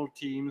operational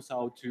teams,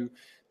 how to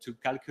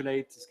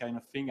calculate this kind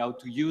of thing, how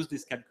to use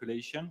this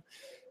calculation.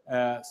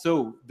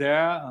 So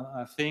there,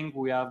 I think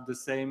we have the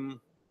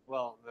same,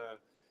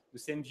 the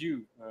same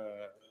view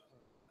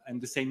and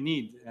the same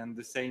need, and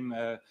the same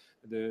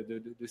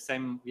the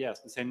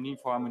same need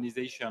for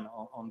harmonization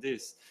on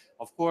this.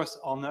 Of course,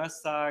 on our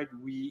side,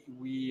 we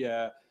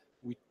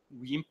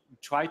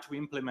try to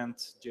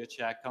implement GHG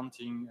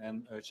accounting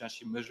and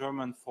GHG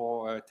measurement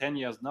for 10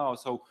 years now,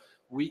 so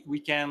we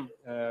can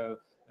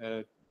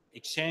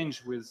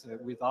exchange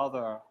with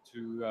other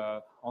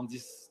on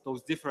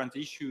those different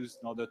issues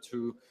in order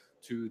to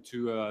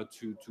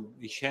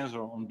exchange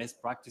on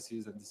best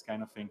practices and this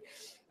kind of thing.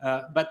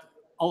 But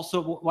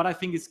also, what I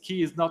think is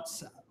key is not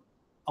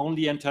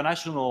only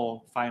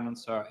international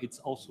financer; it's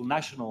also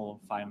national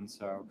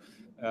financer.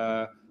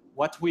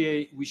 What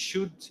we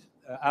should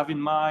have in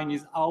mind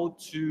is how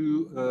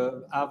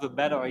to have a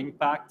better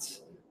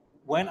impact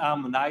when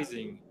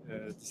harmonizing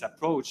this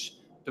approach,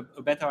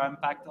 a better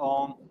impact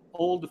on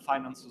all the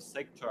financial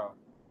sector,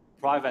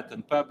 private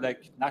and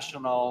public,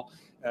 national.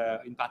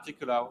 In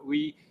particular,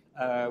 we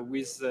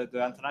with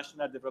the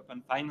International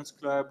Development Finance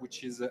Club,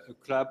 which is a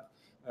club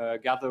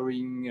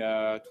gathering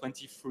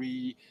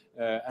 23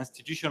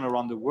 institutions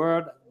around the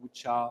world,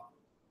 which are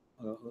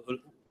a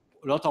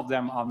lot of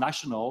them are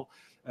national.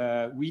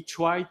 We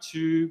try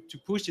to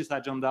push this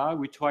agenda.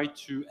 We try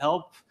to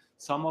help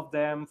some of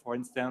them, for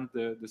instance,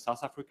 the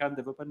South African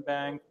Development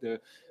Bank,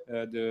 the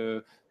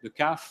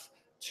CAF,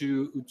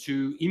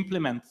 to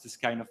implement this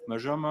kind of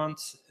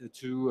measurements,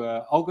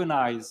 to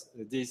organize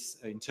this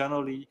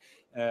internally,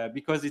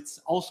 because it's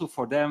also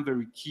for them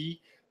very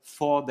key,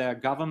 for their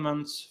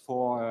governments,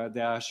 for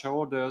their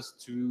shareholders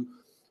to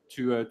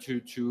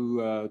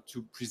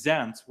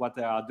present what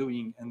they are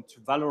doing and to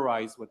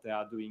valorize what they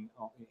are doing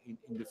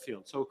in the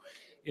field. So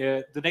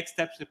the next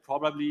steps is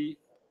probably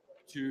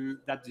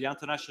that the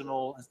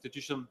international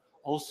institution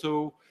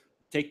also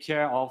take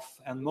care of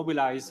and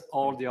mobilize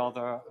all the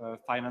other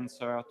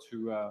financiers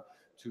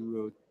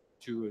to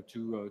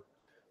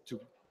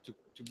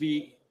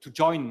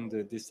join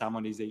this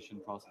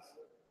harmonization process.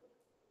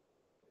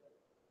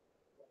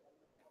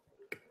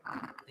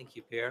 Thank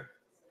you, Pierre.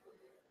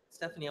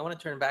 Stephanie, I want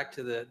to turn back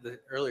to the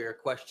earlier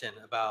question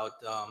about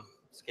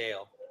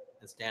scale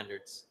and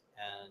standards.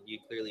 And you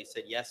clearly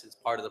said, yes, it's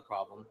part of the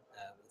problem.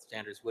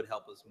 Standards would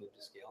help us move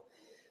to scale.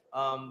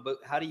 But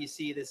how do you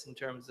see this in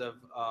terms of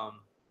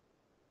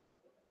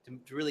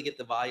to really get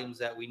the volumes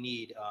that we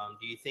need?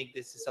 Do you think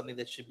this is something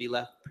that should be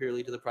left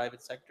purely to the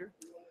private sector?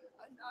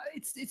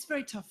 it's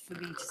very tough for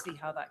me to see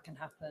how that can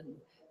happen.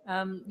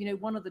 You know,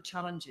 one of the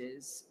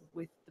challenges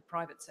with the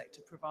private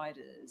sector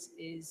providers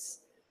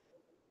is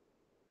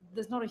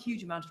there's not a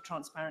huge amount of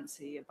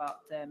transparency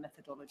about their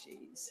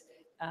methodologies.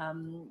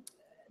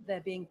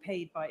 They're being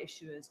paid by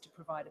issuers to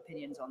provide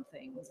opinions on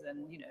things,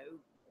 and you know,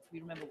 if we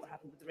remember what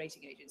happened with the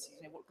rating agencies,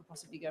 you know, what could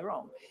possibly go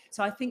wrong?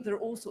 So I think there are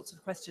all sorts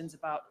of questions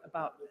about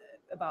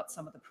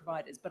some of the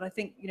providers, but I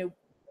think, you know,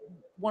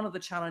 one of the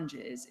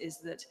challenges is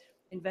that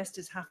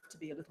investors have to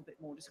be a little bit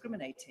more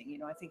discriminating. You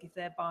know, I think if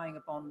they're buying a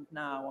bond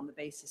now on the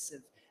basis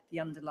of the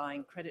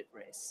underlying credit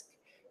risk,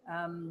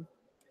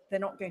 they're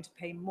not going to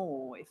pay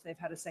more if they've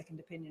had a second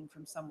opinion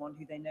from someone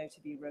who they know to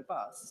be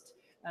robust,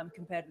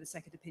 compared with a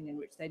second opinion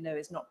which they know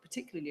is not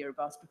particularly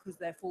robust because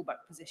their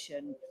fallback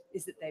position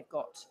is that they've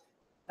got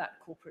that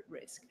corporate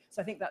risk.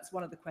 So I think that's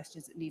one of the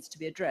questions that needs to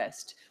be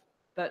addressed.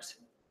 But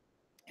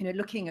you know,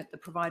 looking at the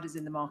providers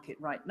in the market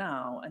right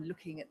now and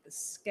looking at the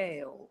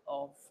scale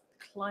of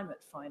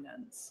climate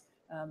finance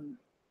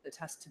that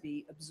has to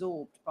be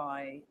absorbed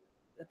by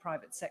the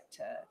private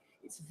sector,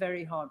 it's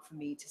very hard for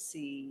me to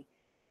see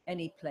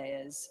any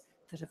players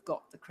that have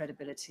got the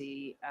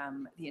credibility,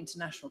 the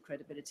international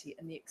credibility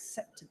and the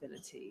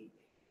acceptability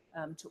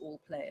to all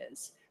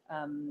players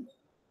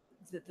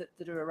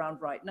that are around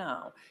right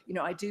now. You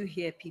know, I do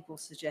hear people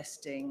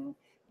suggesting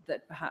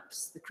that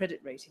perhaps the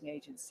credit rating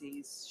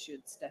agencies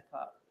should step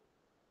up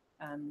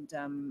and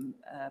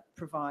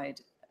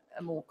provide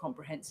a more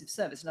comprehensive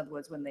service. In other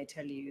words, when they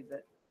tell you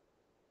that,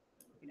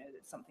 you know,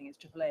 that something is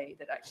AAA,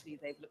 that actually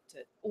they've looked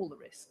at all the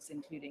risks,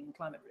 including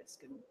climate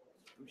risk, and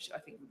which I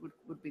think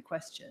would be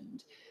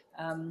questioned.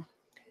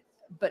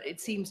 But it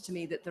seems to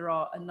me that there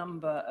are a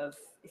number of,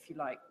 if you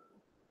like,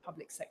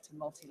 public sector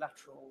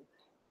multilateral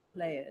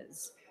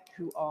players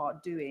who are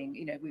doing,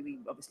 you know, we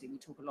obviously we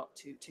talk a lot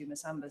to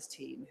Masamba's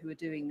team, who are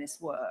doing this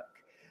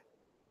work.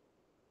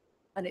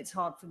 And it's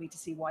hard for me to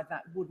see why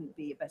that wouldn't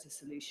be a better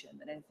solution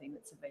than anything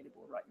that's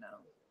available right now.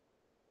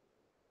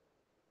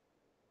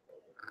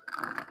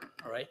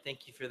 All right,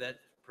 thank you for that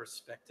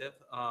perspective.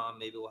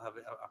 Maybe we'll have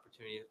an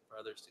opportunity for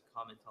others to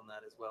comment on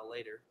that as well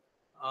later.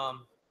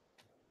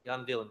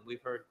 Jan Dylan,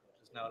 we've heard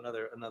just now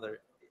another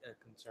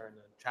concern,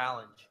 a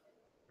challenge.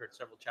 We've heard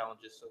several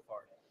challenges so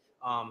far.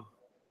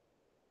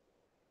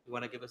 You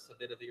want to give us a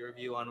bit of your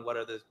view on what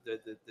are the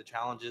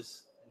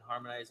challenges in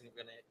harmonizing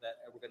that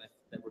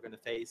we're gonna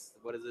face?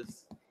 What does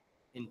this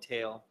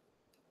entail?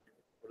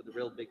 What are the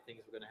real big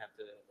things we're going to have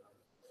to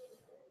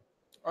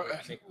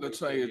let's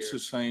say it's the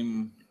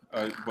same.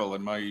 Well,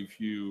 in my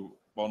view,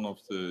 one of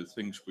the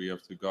things we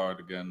have to guard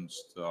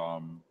against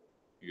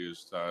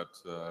is that,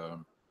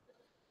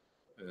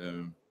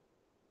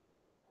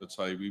 let's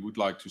say, we would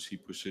like to see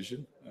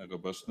precision and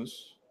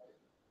robustness,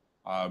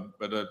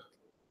 but that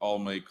all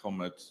may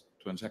come at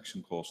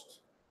transaction cost.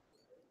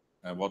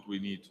 And what we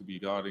need to be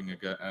guarding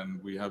again,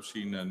 and we have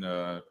seen an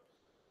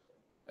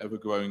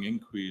ever-growing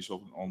increase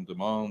on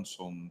demands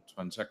on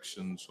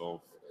transactions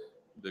of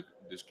the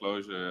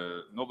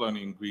disclosure, not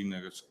only in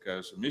greenhouse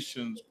gas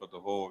emissions, but a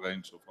whole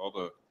range of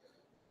other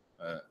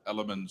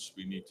elements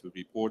we need to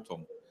report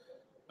on.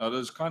 Now,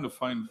 that's kind of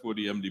fine for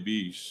the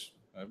MDBs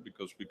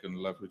because we can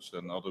leverage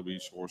then other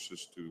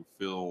resources to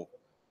fill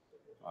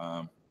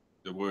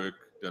the work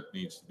that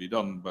needs to be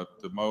done. But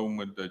the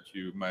moment that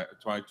you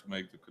try to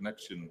make the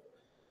connection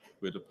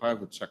with the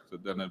private sector,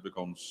 then it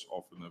becomes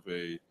often a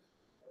very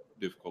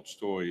difficult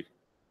story.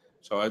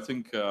 So I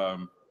think,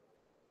 and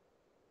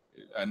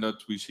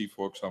that we see,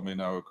 for example, in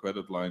our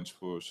credit lines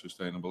for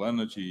sustainable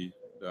energy,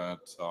 that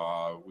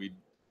we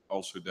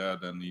also there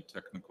then need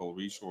technical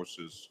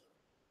resources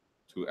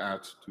to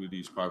add to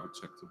these private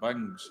sector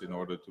banks in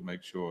order to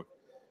make sure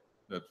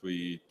that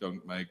we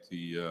don't make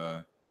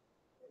the,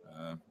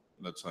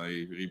 let's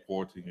say,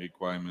 reporting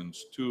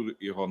requirements too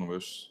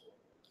onerous.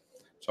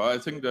 So I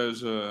think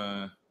there's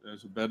a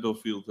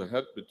battlefield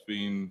ahead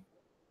between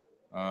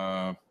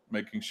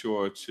making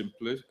sure it's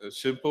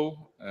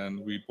simple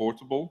and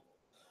reportable,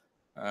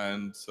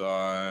 and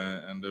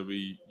that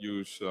we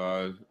use,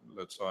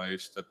 let's say,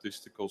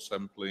 statistical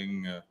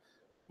sampling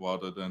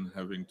rather than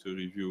having to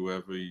review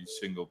every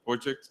single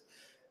project.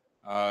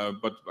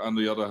 But on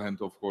the other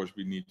hand, of course,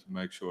 we need to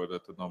make sure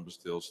that the numbers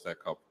still stack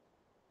up,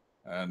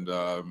 and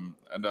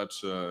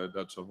that's a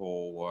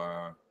whole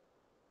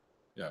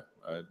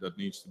that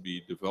needs to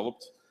be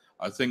developed.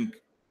 I think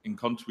in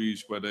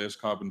countries where there's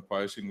carbon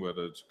pricing,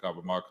 whether it's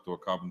carbon market or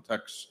carbon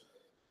tax,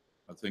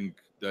 I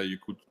think there you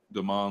could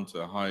demand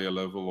a higher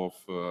level of,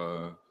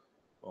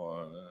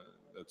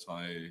 let's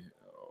say,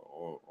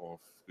 of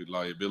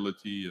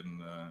reliability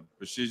and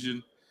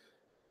precision.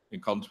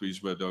 In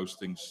countries where those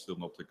things still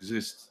not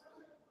exist,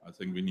 I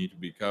think we need to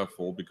be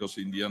careful, because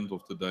in the end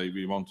of the day,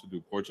 we want to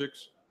do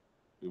projects.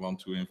 We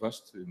want to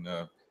invest in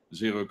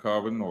zero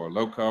carbon or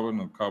low carbon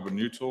or carbon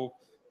neutral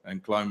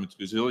and climate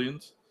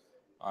resilient.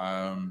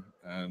 And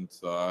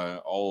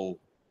all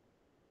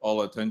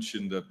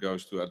attention that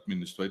goes to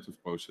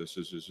administrative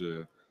processes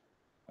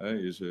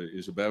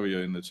is a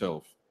barrier in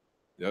itself.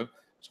 Yeah.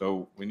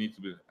 So we need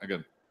to be,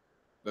 again,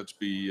 let's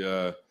be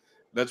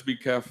let's be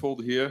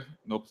careful here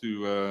not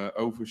to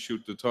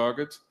overshoot the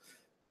target,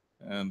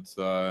 and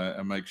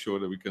make sure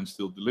that we can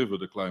still deliver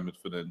the climate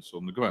finance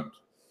on the ground.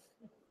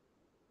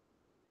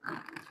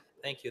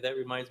 Thank you. That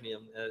reminds me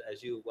of,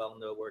 as you well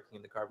know, working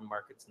in the carbon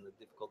markets and the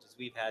difficulties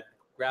we've had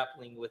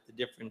grappling with the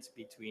difference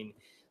between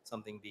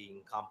something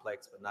being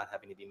complex but not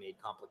having to be made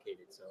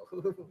complicated. So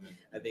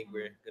I think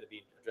we're going to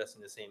be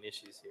addressing the same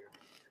issues here.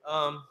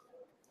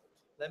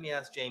 Let me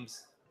ask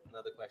James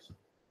another question.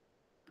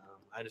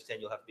 I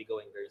understand you'll have to be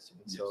going very soon,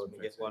 Yes, so let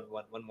me get one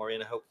more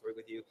in, I hope,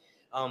 with you.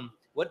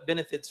 What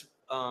benefits,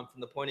 from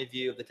the point of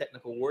view of the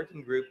technical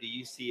working group, do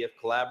you see of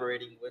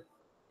collaborating with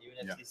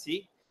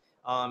UNFCCC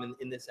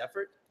in this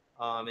effort?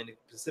 And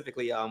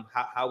specifically,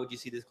 how would you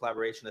see this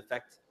collaboration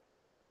affect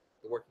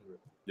the working group?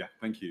 Yeah,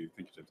 thank you,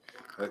 James.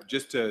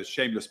 Just a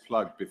shameless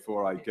plug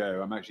before I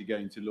go, I'm actually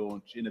going to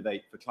launch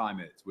Innovate for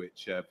Climate,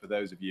 which for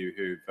those of you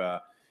who've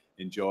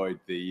enjoyed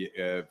the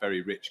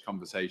very rich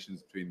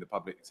conversations between the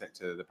public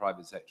sector, the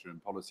private sector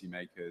and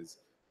policymakers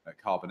at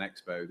Carbon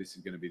Expo, this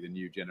is going to be the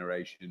new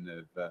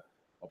generation of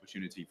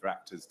opportunity for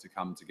actors to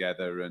come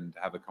together and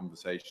have a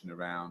conversation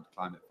around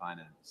climate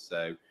finance.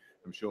 So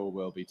I'm sure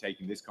we'll be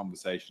taking this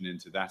conversation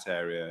into that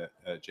area,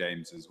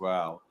 James, as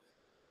well.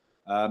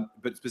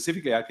 But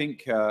specifically, I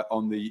think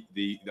on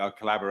our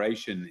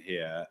collaboration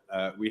here,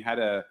 we had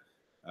a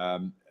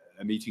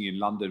meeting in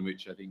London,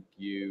 which I think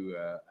you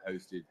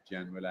hosted,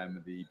 Jan Willem,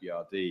 of the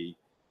EBRD.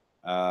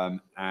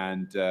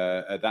 And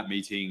at that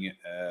meeting,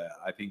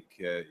 I think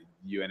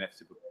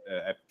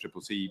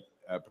UNFCCC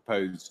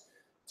proposed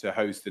to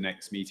host the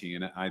next meeting.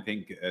 And I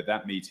think at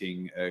that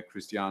meeting,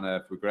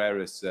 Christiana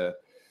Figueres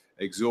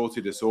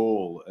exhorted us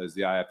all as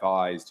the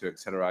IFIs to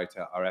accelerate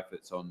our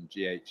efforts on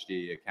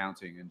GHG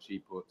accounting, and she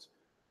put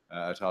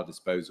at our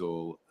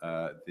disposal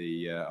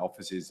the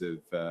offices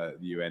of the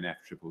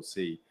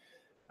UNFCCC.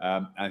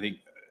 I think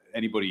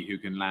anybody who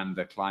can land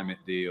a climate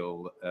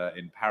deal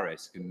in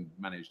Paris can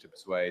manage to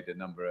persuade a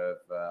number of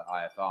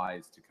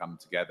IFIs to come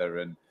together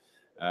and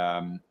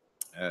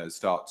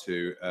start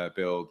to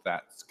build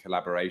that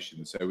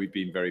collaboration. So we've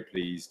been very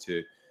pleased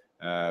to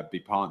be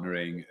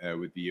partnering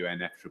with the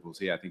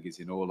UNFCCC. I think it's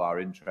in all our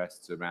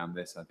interests around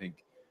this. I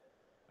think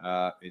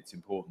it's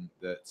important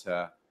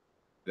that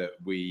that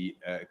we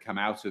come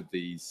out of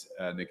these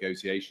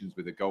negotiations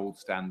with a gold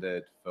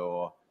standard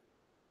for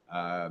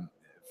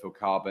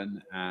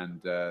carbon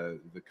and the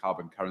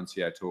carbon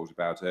currency I talked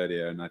about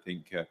earlier. And I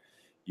think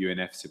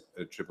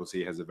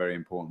UNFCCC has a very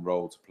important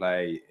role to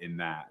play in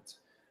that.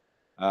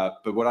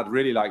 But what I'd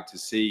really like to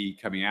see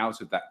coming out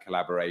of that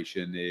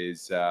collaboration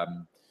is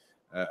a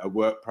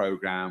work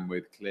program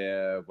with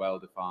clear,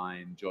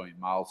 well-defined joint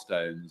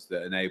milestones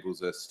that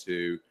enables us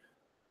to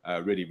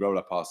really roll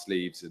up our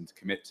sleeves and to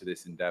commit to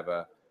this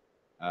endeavor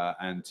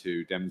and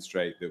to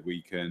demonstrate that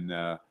we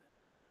can,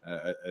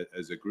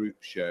 as a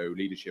group, show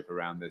leadership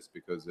around this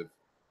because of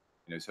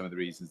some of the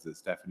reasons that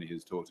Stephanie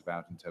has talked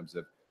about in terms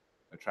of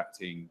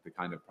attracting the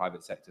kind of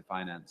private sector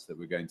finance that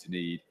we're going to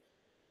need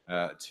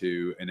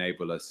to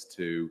enable us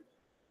to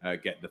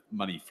get the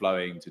money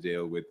flowing to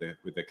deal with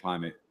the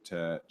climate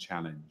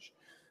challenge.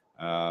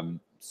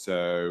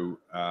 So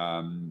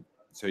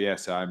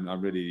yes, I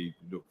really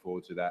look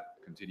forward to that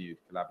continued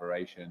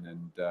collaboration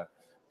and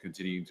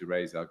continuing to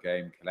raise our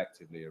game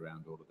collectively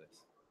around all of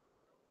this.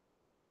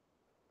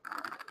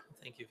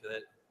 Thank you for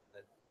that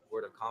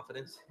word of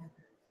confidence.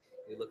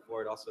 We look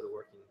forward also to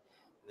working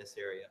in this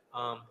area.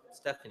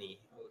 Stephanie,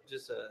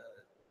 just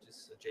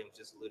James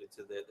just alluded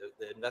to the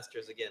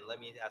investors again. Let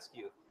me ask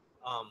you,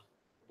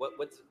 what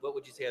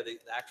would you say are the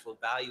actual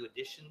value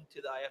addition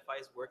to the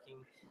IFIs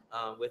working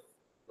with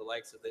the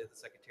likes of the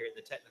Secretariat,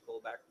 the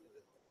technical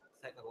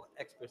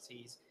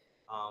expertise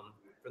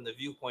from the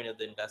viewpoint of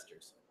the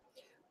investors?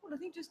 Well, I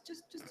think just to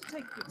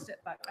take a quick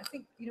step back, I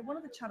think one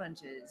of the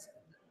challenges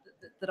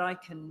that I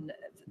can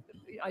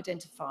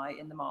identify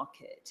in the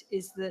market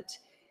is that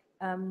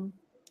I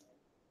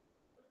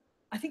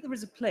think there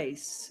is a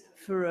place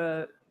for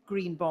a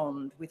green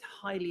bond with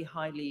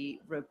highly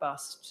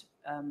robust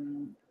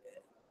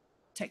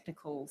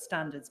technical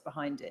standards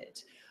behind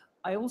it.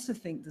 I also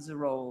think there's a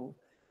role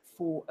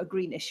for a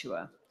green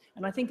issuer.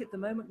 And I think at the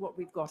moment what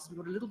we've got is we've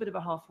got a little bit of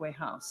a halfway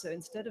house. So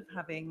instead of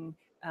having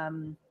a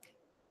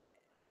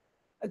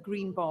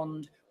green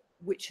bond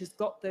which has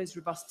got those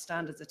robust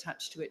standards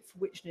attached to it, for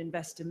which an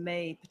investor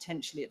may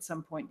potentially at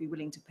some point be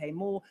willing to pay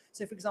more.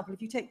 So for example,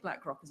 if you take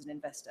BlackRock as an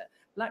investor,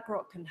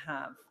 BlackRock can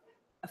have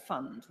a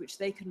fund which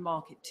they can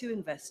market to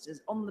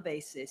investors on the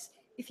basis,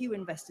 if you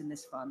invest in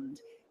this fund,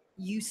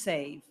 you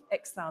save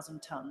X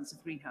thousand tons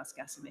of greenhouse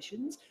gas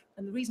emissions.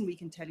 And the reason we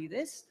can tell you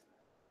this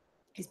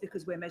is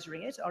because we're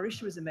measuring it, our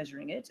issuers are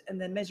measuring it, and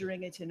they're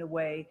measuring it in a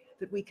way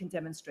that we can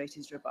demonstrate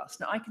is robust.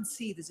 Now, I can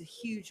see there's a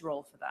huge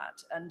role for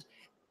that, and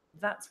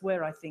that's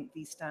where I think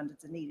these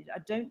standards are needed. I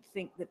don't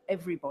think that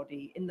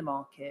everybody in the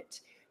market,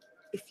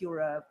 if you're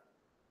a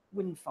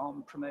wind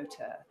farm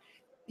promoter,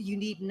 you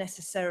need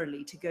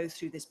necessarily to go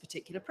through this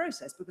particular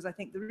process, because I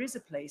think there is a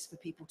place for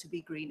people to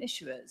be green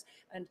issuers.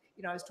 And,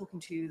 you know, I was talking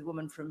to the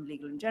woman from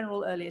Legal and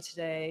General earlier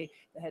today,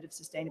 the head of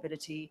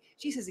sustainability.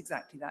 She says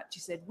exactly that. She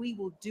said, we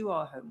will do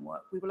our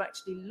homework. We will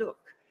actually look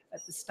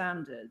at the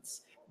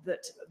standards,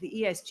 that the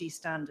ESG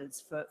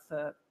standards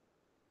for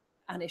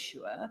an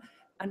issuer,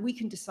 and we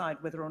can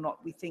decide whether or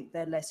not we think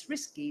they're less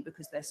risky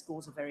because their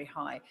scores are very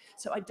high.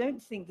 So I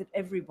don't think that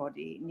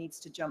everybody needs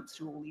to jump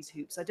through all these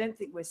hoops. I don't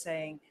think we're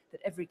saying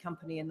that every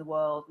company in the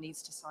world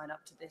needs to sign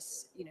up to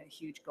this, you know,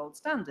 huge gold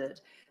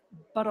standard.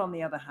 But on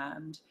the other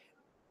hand,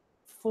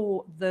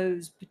 for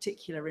those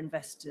particular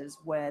investors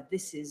where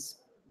this is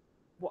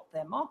what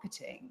they're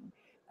marketing,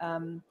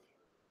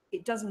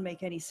 it doesn't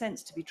make any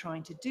sense to be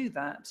trying to do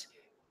that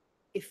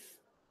if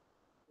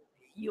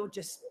you're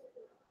just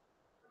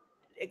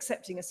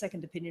accepting a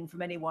second opinion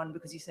from anyone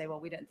because you say,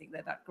 well, we don't think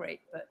they're that great,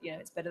 but, you know,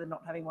 it's better than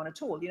not having one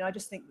at all. You know, I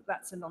just think that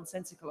that's a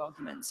nonsensical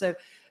argument. So,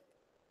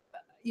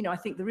 you know, I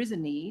think there is a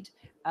need,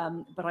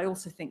 but I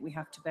also think we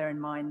have to bear in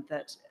mind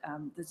that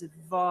there's a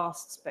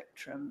vast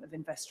spectrum of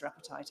investor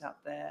appetite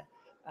out there,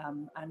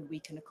 and we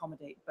can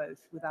accommodate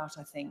both without,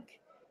 I think,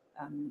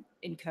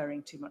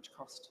 incurring too much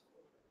cost.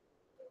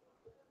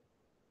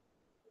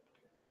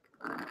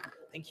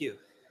 Thank you.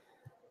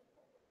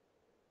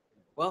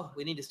 Well,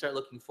 we need to start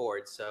looking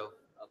forward. So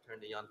I'll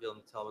turn to Jan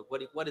Willem to tell me what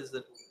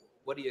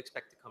do you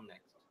expect to come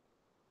next?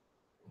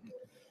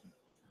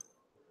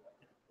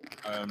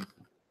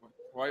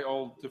 Why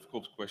all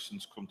difficult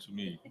questions come to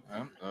me?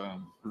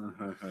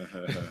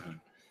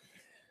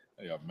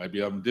 Yeah,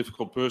 maybe I'm a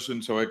difficult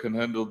person, so I can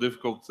handle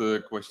difficult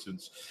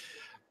questions.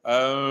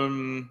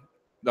 Now,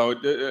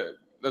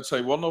 let's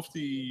say one of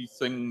the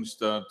things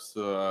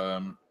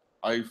that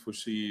I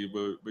foresee,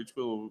 which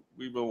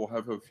we will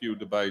have a few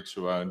debates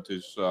around,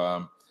 is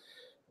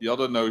the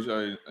other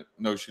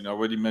notion. I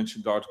already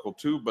mentioned Article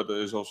 2, but there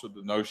is also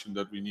the notion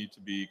that we need to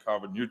be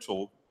carbon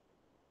neutral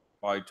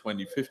by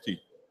 2050.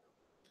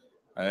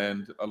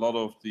 And a lot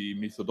of the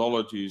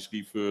methodologies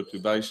refer to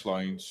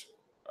baselines,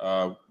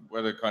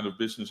 whether kind of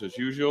business as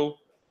usual.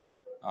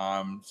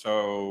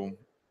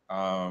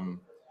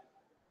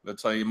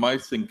 Let's say in my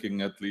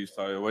thinking, at least,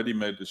 I already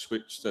made the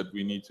switch that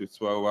we need to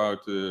throw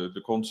out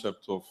the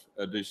concept of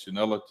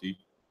additionality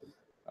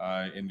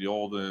in the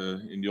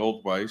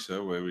old ways,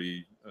 where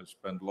we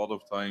spend a lot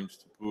of times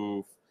to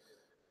prove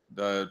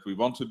that we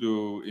want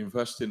to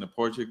invest in a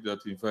project that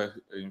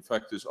in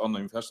fact is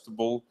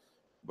uninvestable,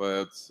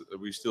 but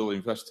we still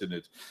invest in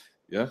it.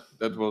 Yeah,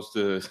 that was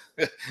the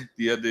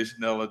the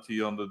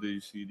additionality under the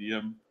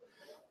CDM.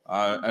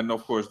 And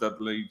of course,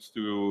 that leads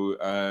to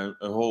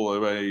a whole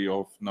array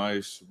of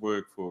nice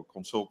work for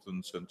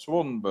consultants and so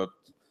on, but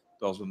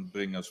doesn't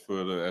bring us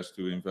further as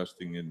to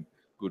investing in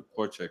good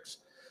projects.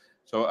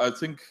 So I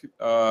think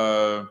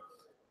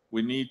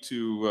we need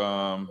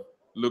to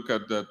look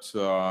at that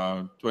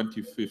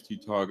 2050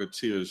 target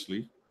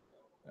seriously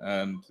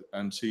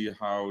and see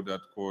how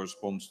that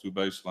corresponds to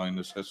baseline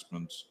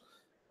assessments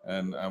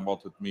and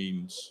what it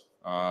means.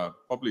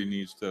 Probably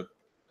means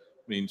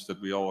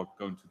that we all are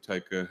going to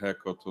take a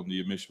haircut on the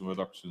emission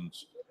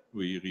reductions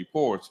we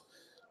report,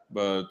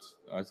 but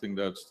I think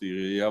that's the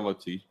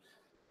reality,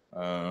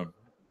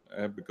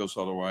 because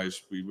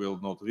otherwise we will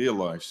not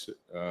realize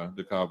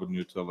the carbon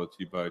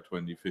neutrality by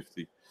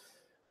 2050.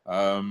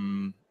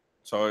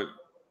 So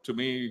to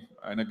me,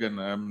 and again,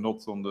 I'm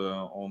not on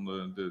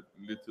the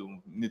little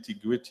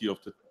nitty-gritty of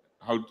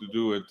how to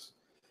do it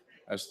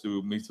as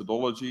to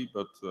methodology,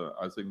 but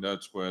I think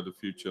that's where the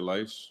future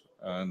lies,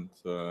 and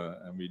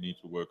we need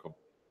to work on.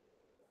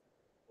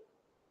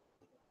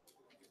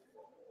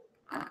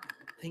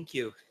 Thank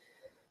you,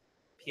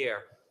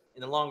 Pierre.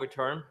 In the longer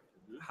term,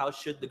 how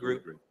should the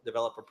group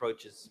develop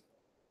approaches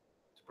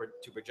to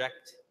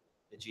project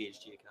the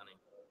GHG accounting?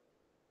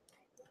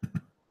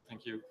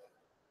 Thank you.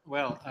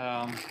 Well,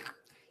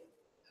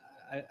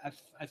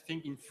 I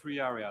think in 3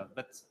 areas,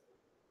 but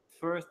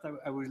first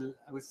I will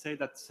say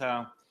that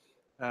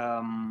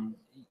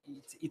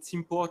it's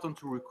important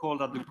to recall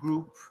that the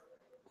group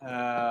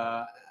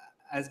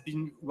has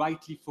been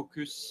rightly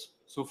focused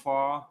so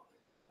far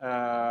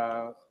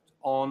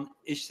on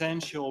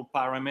essential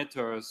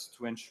parameters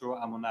to ensure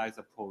harmonized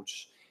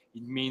approach.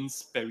 It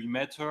means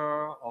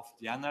perimeter of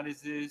the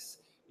analysis.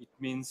 It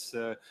means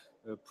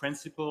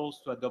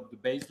principles to adopt the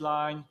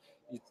baseline.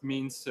 It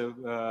means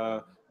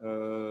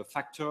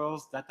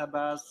factors,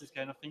 database, this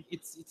kind of thing.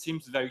 It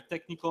seems very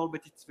technical,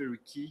 but it's very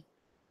key,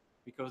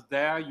 because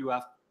there you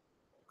have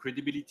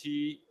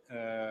credibility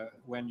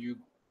when you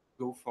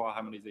go for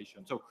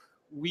harmonization. So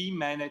we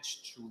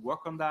managed to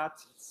work on that.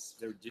 It's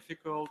very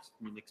difficult.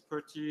 It means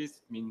expertise.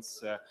 It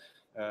means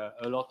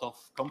a lot of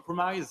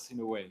compromise in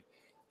a way.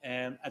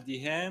 And at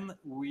the end,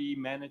 we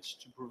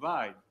managed to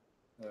provide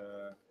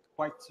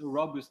quite a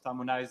robust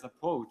harmonized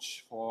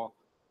approach for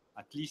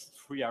at least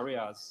 3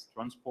 areas: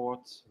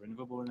 transport,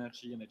 renewable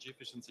energy, energy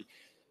efficiency.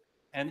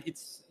 And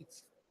it's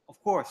of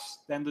course,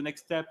 then the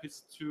next step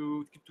is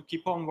to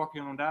keep on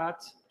working on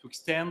that, to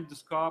extend the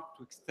scope,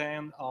 to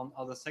extend on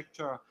other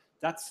sector.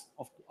 That's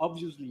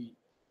obviously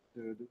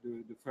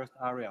the first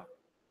area.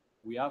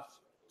 We have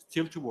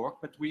still to work,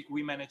 but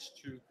we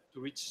managed to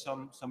reach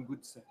some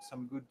good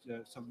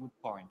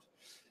point.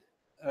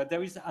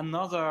 There is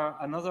another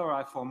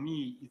area for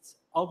me. It's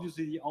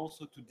obviously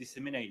also to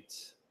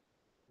disseminate.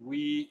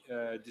 We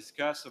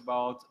discuss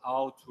about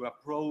how to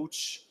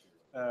approach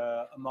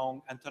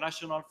among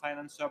international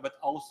financiers, but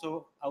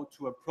also how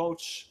to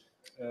approach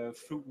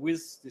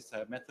with this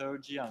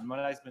methodology and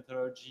Mobilize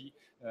methodology,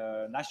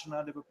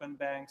 national development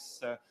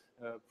banks,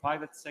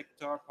 private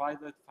sector,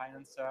 private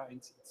financier.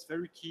 It's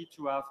very key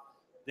to have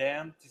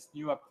then this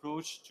new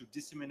approach to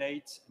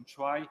disseminate and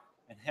try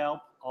and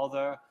help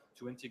others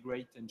to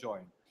integrate and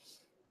join.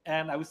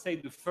 And I would say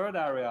the third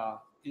area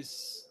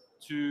is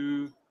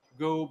to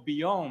go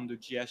beyond the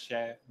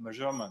GHG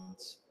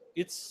measurement.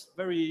 It's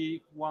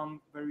very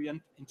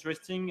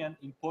interesting and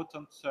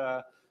important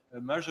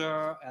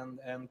measure and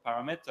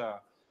parameter.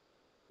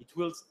 It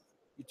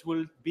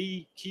will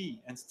be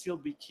key and still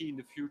be key in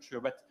the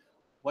future. But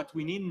what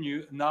we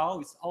need now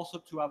is also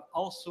to have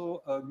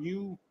also a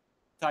new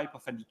type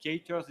of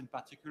indicators, in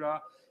particular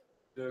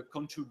the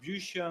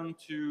contribution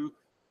to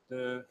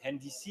the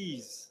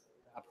NDCs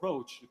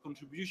approach, the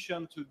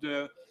contribution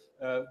to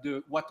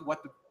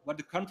what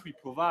the country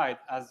provide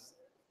as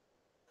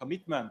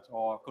commitment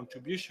or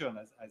contribution,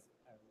 as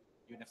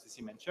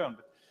UNFCCC mentioned.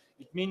 But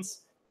it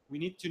means we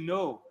need to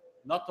know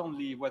not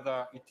only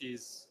whether it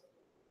is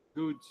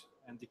good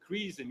and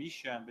decrease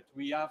emission, but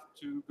we have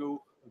to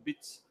go a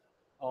bit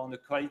on a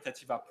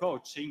qualitative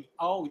approach, saying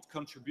how it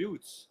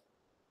contributes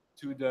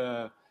to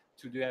the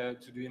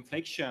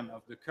inflation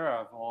of the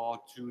curve or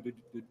to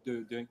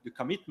the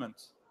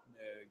commitment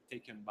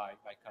taken by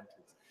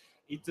countries.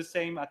 It's the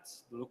same at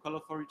the local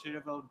authority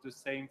level, the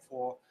same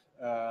for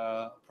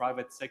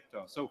private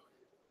sector. So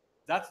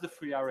that's the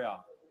three area.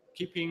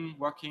 Keeping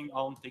working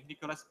on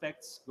technical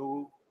aspects,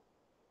 go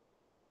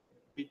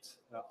a bit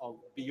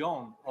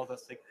beyond other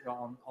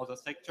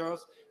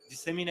sectors,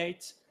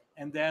 disseminate,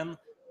 and then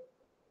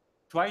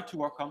try to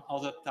work on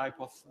other type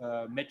of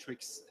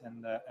metrics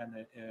and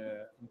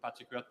in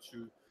particular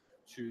to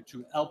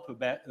help a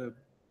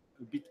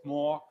bit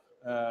more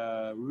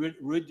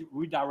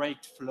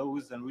redirect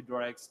flows and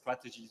redirect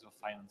strategies of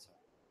finance.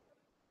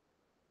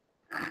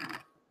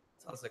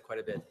 Sounds like quite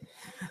a bit,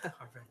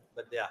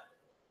 but yeah,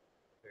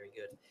 very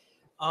good.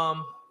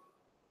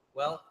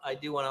 Well, I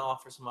do want to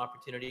offer some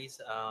opportunities.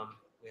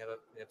 We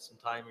have some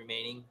time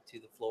remaining to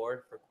the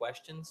floor for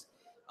questions.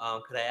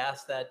 Could I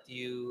ask that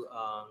you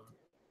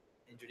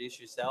introduce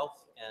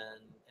yourself,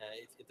 and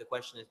if the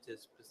question is to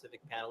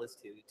specific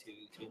panelists,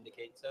 to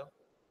indicate so?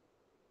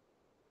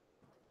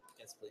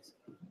 Yes, please.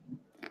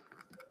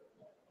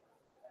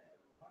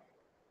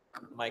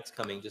 Mike's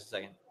coming. Just a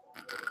second.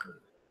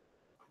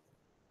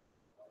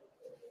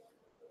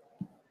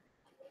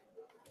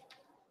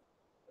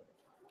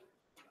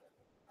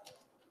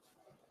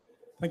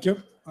 Thank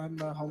you. I'm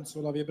Hans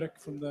Olav Ibrek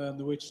from the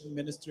Norwegian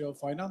Ministry of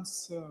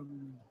Finance.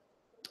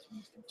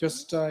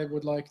 I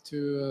would like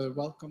to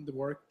welcome the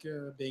work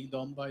being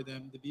done by the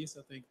MDBs.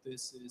 I think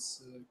this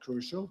is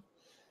crucial.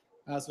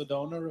 As a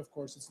donor, of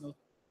course, it's not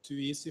too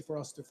easy for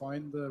us to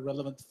find the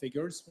relevant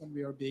figures when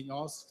we are being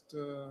asked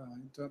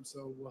in terms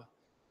of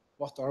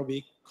what are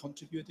we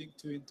contributing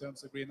to in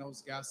terms of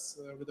greenhouse gas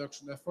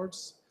reduction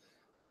efforts.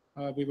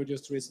 We were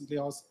just recently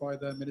asked by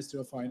the Ministry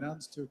of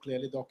Finance to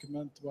clearly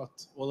document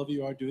what all of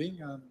you are doing,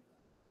 and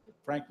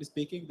frankly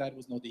speaking, that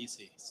was not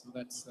easy.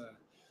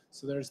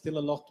 So there is still a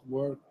lot of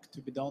work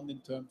to be done in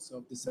terms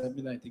of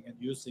disseminating and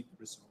using the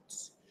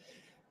results.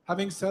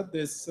 Having said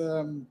this,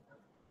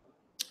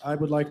 I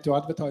would like to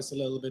advertise a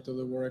little bit of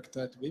the work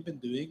that we've been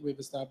doing. We've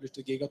established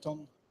a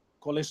Gigaton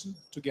coalition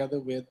together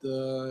with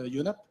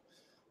UNEP.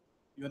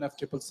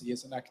 UNFCCC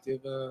is an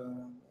active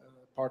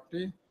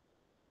party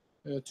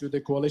to the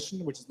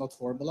coalition, which is not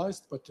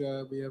formalized, but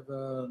we have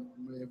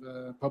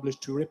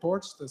published 2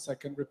 reports. The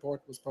second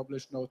report was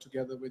published now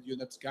together with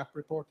UNEP's GAP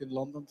report in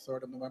London,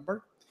 3rd of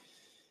November.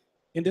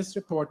 In this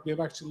report, we have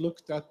actually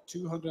looked at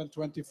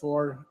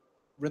 224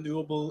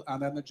 renewable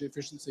and energy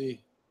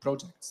efficiency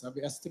projects, and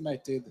we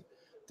estimated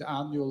the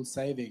annual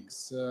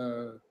savings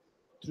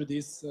through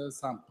this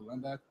sample,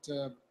 and that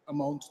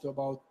amounts to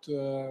about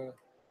a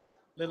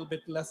little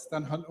bit less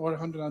than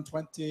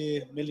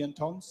 120 million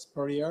tons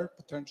per year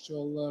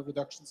potential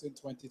reductions in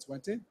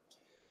 2020.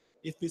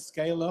 If we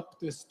scale up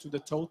this to the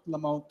total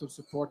amount of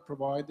support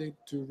provided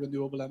to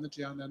renewable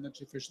energy and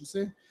energy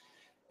efficiency,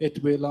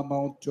 it will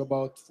amount to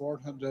about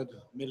 400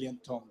 million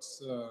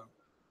tons.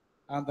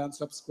 And then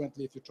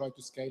subsequently, if you try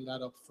to scale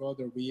that up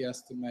further, we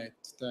estimate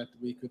that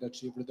we could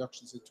achieve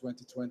reductions in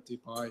 2020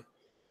 by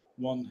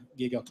 1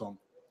 gigaton.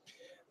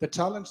 The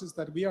challenges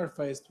that we are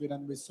faced with,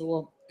 and we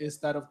saw, is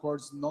that of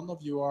course none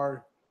of you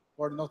are,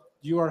 or not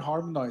you are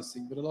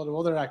harmonizing, but a lot of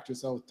other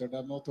actors out there that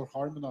are not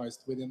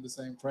harmonized within the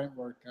same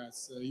framework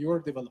as you're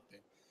developing.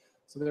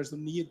 So there's a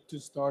need to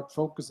start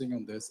focusing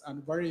on this,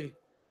 and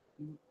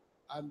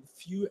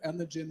few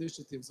energy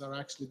initiatives are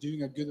actually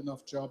doing a good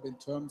enough job in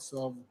terms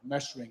of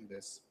measuring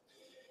this.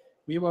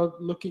 We were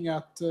looking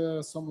at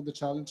some of the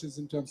challenges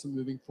in terms of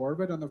moving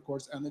forward, and of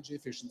course, energy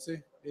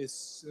efficiency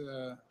is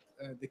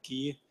the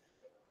key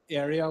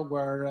area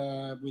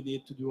where we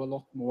need to do a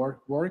lot more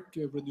work.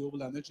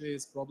 Renewable energy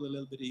is probably a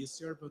little bit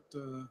easier, but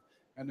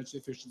energy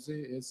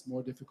efficiency is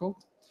more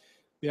difficult.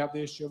 We have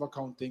the issue of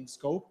accounting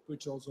scope,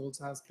 which also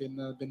has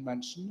been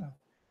mentioned.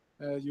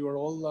 You are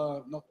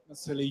all, not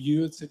necessarily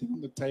you sitting on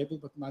the table,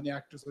 but many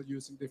actors are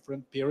using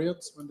different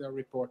periods when they're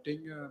reporting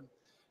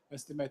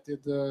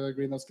estimated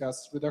greenhouse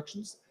gas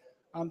reductions.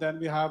 And then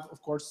we have,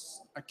 of course,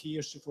 a key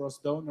issue for us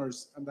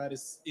donors, and that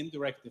is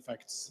indirect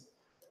effects.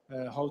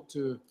 How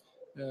to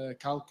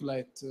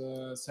calculate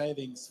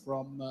savings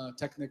from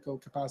technical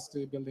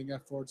capacity building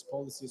efforts,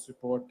 policy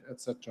support,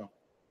 etc.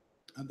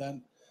 And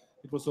then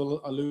it was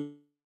all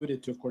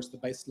alluded to, of course, the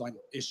baseline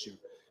issue.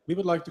 We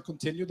would like to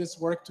continue this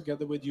work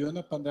together with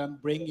UNEP and then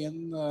bring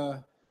in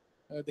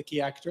the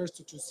key actors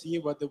to see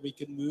whether we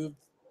can move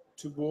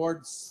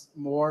towards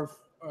more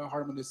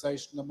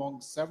harmonization among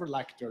several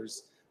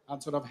actors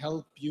and sort of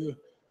help you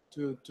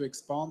to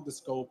expand the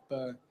scope.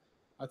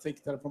 I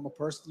think that from a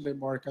personal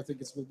remark, I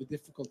think it will be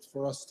difficult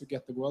for us to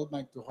get the World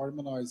Bank to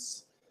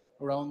harmonize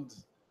around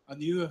a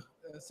new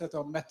set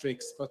of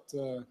metrics, but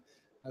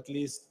at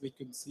least we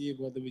can see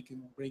whether we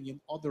can bring in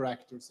other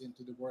actors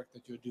into the work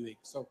that you're doing.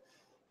 So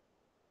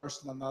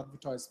personal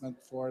advertisement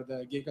for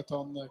the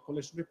Gigaton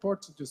Coalition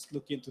report, so just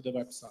look into the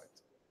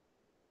website.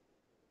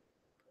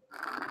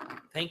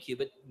 Thank you,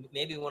 but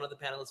maybe one of the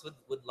panelists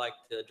would like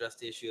to address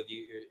the issue of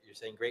you're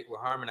saying, great, we're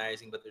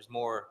harmonizing, but there's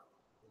more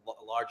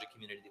a larger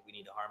community that we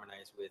need to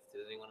harmonize with.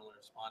 Does anyone want to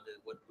respond to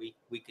what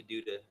we could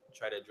do to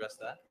try to address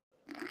that?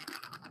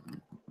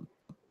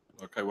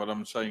 Okay, what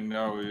I'm saying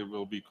now it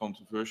will be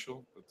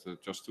controversial,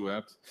 but just to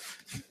add.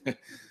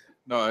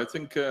 No, I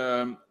think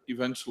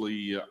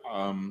eventually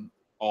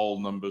all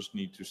numbers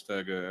need to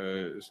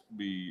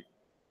be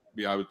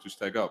able to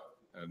stack up.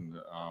 And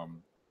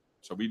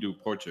so we do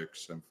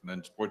projects and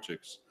finance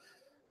projects,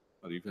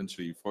 but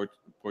eventually for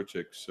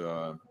projects,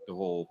 the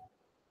whole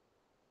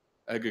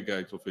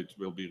aggregate of it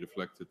will be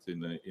reflected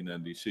in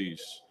NDCs.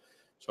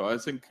 So I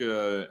think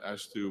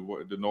as to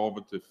what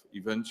the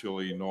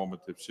eventually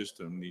normative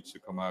system needs to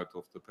come out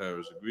of the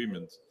Paris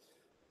Agreement,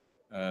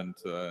 and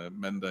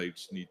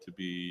mandates need to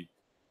be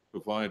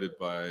provided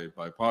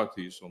by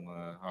parties on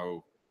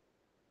how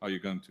you're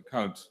going to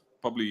count.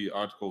 Probably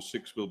Article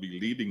 6 will be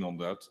leading on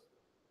that,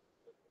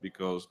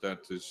 because that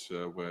is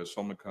where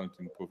some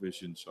accounting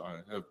provisions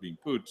have been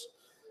put.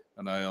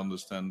 And I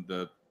understand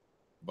that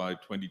by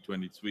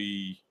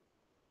 2023,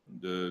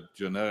 the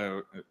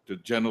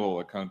general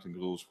accounting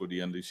rules for the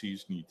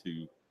NDCs need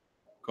to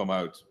come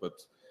out. But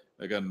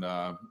again,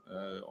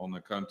 on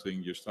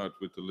accounting, you start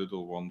with the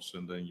little ones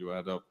and then you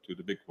add up to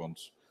the big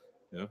ones.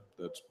 Yeah,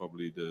 that's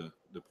probably the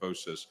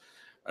process.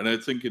 And I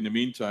think in the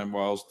meantime,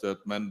 whilst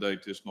that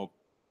mandate is not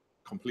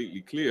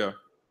completely clear,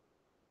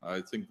 I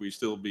think we're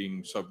still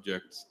being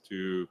subject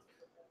to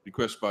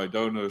requests by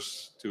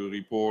donors to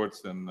report,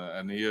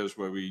 and here's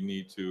where we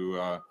need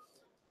to,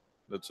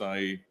 let's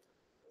say,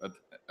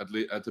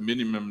 at the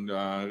minimum,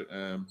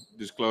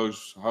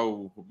 disclose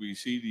how we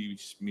see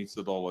these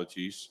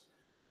methodologies,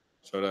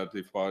 so that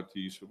if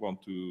parties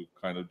want to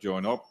kind of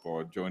join up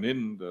or join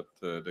in,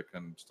 that they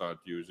can start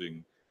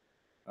using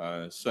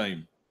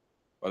same.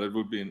 But it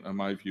would be, in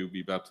my view,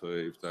 be better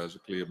if there's a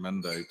clear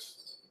mandate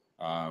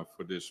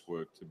for this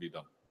work to be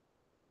done.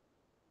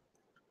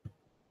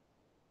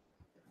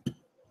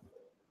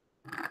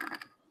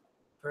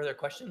 Further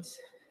questions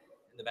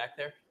in the back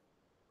there,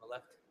 on the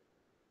left?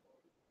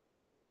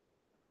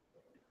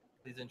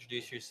 Please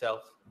introduce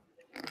yourself.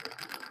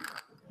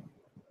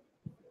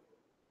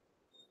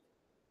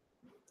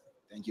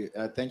 Thank you.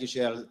 Thank you,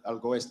 Chair. I'll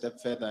go a step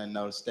further and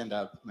I'll stand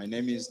up. My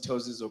name is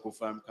Tozi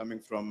Zokufa. I'm coming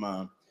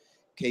from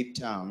Cape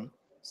Town,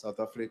 South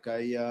Africa.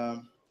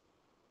 I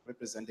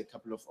represent a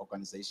couple of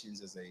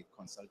organizations as a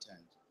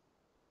consultant.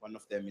 One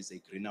of them is a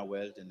Greener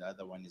World and the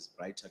other one is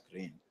Brighter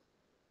Green.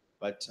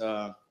 But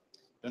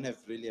don't have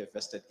really a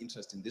vested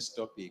interest in this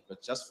topic,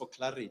 but just for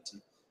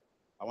clarity,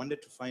 I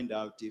wanted to find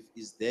out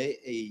is there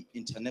a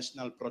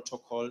international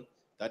protocol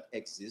that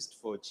exists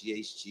for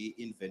GHG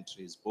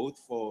inventories, both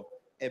for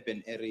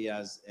urban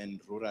areas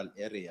and rural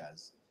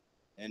areas?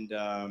 And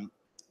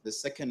the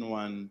second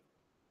one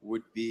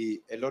would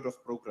be, a lot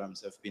of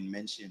programs have been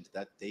mentioned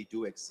that they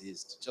do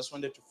exist. Just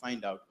wanted to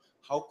find out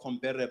how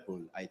comparable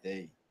are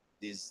they,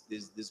 these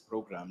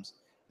programs?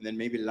 And then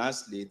maybe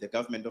lastly, the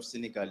government of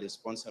Senegal is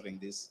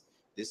sponsoring this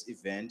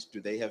event.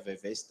 Do they have a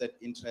vested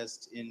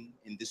interest in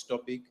this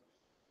topic?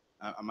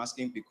 I'm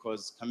asking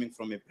because coming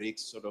from a BRICS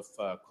sort of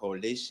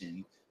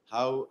coalition,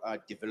 how are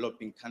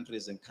developing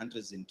countries and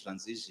countries in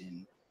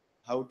transition,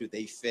 how do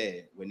they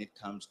fare when it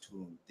comes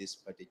to this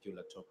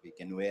particular topic,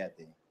 and where are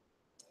they?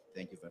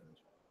 Thank you very much.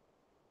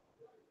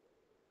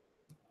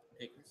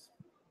 Takers.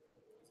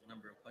 There's a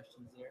number of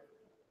questions there.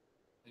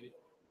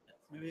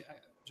 Maybe I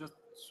just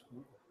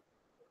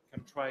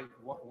can try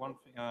one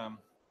thing,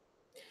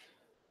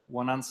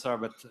 one answer,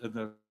 but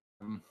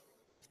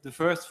the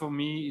first for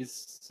me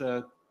is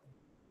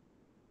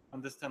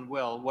understand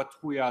well, what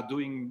we are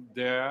doing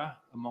there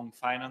among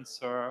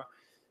financiers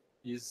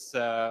is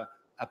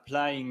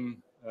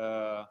applying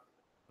a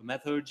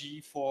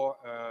methodology for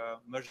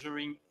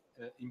measuring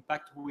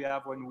impact we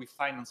have when we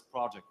finance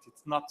projects.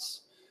 It's not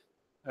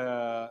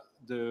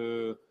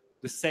the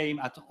same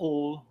at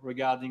all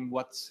regarding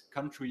what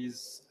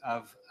countries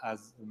have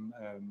as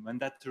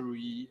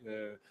mandatory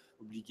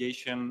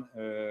obligation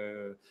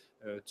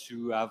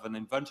to have an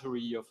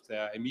inventory of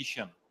their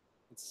emission.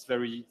 It's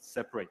very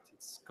separate.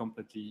 It's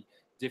completely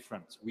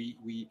different. We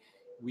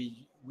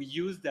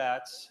use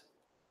that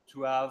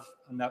to have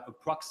a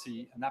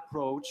proxy, an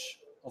approach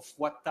of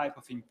what type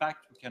of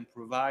impact we can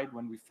provide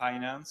when we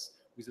finance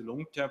with a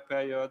long-term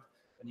period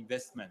an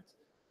investment.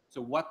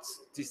 So what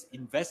this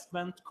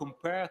investment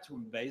compared to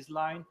a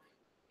baseline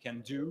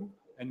can do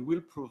and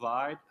will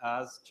provide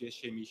as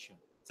GHG emission.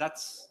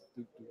 That's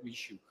the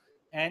issue.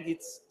 And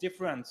it's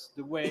different,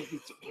 the way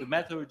the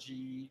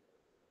methodology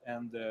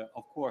and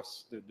of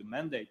course the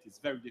mandate is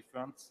very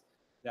different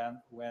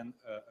than when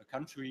a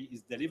country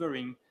is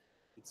delivering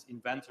its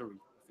inventory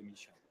of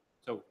emission.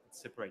 So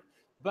it's separate.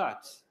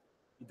 But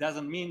it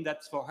doesn't mean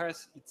that for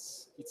us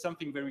it's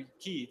something very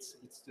key.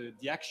 It's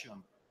the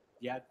action,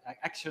 the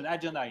action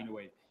agenda in a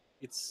way.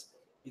 It's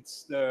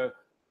the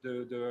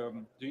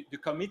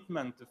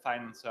commitment the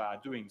financiers are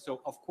doing.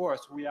 So of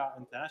course we are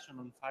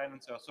international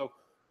financiers, so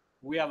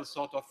we have a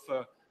sort of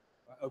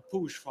a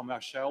push from our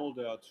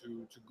shareholder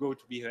to go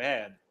to be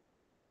ahead.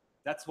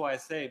 That's why I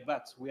say,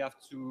 but we have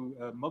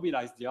to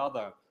mobilize the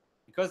other,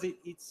 because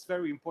it's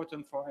very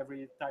important for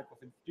every type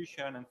of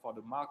institution and for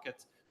the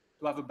market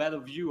to have a better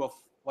view of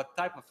what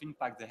type of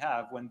impact they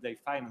have when they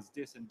finance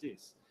this and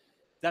this.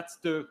 That's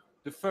the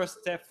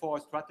first step for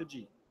a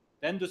strategy.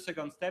 Then the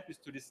second step is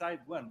to decide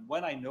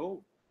when I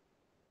know,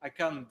 I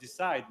can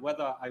decide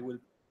whether I will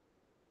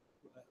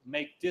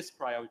make this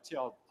priority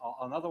or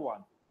another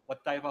one,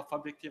 what type of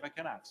objective I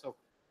can have. So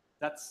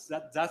that's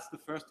the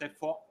first step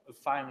for a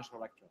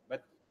financial actor.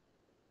 But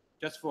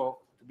just to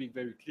be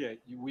very clear,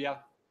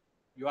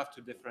 you have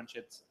to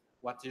differentiate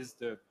what is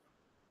the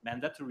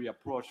mandatory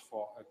approach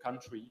for a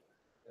country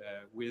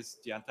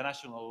with the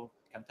international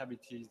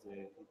accountability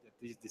that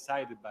is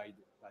decided by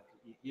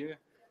the year,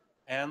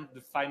 and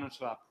the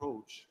financial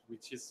approach,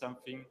 which is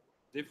something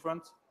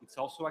different. It's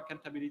also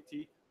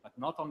accountability, but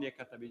not only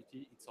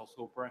accountability, it's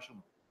also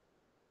operational.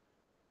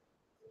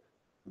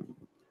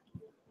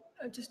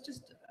 Just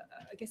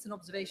I guess an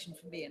observation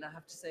from me, and I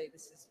have to say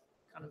this is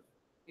kind of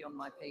beyond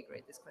my pay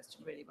grade, this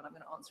question really, but I'm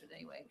going to answer it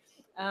anyway.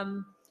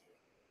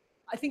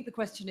 I think the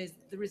question is,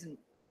 there isn't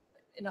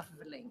enough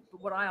of a link,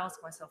 but what I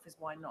ask myself is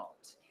why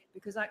not?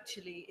 Because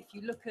actually, if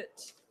you look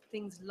at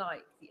things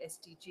like the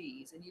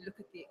SDGs and you look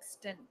at the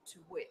extent to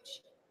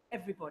which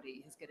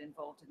everybody has get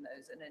involved in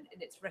those, and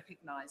it's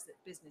recognized that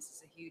business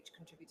is a huge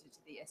contributor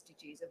to the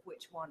SDGs, of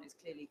which one is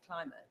clearly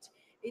climate,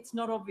 it's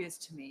not obvious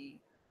to me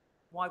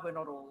why we're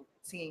not all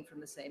singing from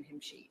the same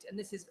hymn sheet. And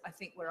this is, I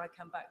think, where I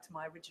come back to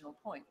my original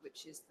point,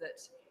 which is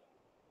that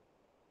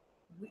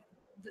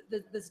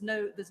there's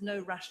no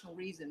rational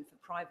reason for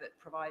private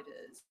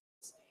providers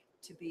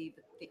to be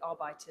the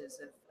arbiters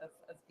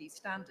of these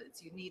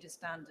standards. You need a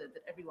standard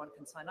that everyone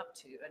can sign up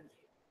to. And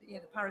you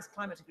know, the Paris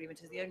Climate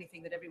Agreement is the only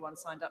thing that everyone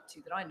signed up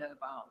to that I know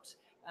about.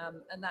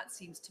 And that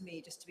seems to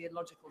me just to be a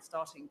logical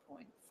starting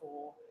point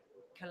for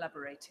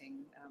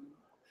collaborating.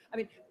 I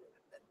mean,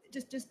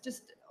 just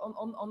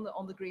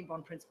on the green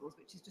bond principles,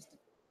 which is just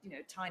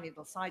a tiny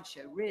little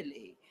sideshow,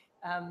 really.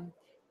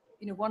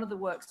 One of the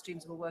work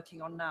streams we're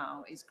working on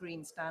now is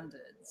green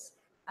standards,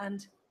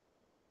 and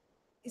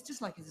it's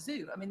just like a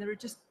zoo. I mean, there are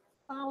just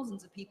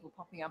thousands of people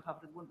popping up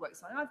after the woodwork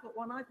saying, I've got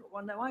one, no,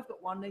 I've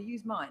got one, no,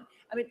 use mine.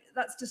 I mean,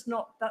 that's just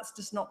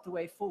not the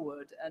way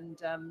forward. And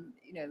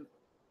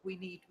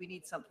we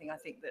need something, I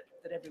think,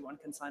 that everyone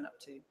can sign up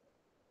to.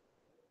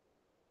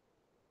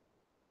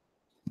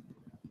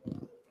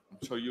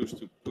 I'm so used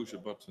to push a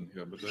button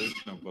here, but there is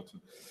no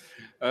button.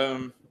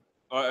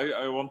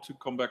 I want to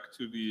come back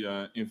to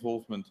the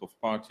involvement of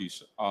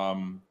parties.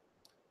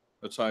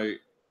 Let's say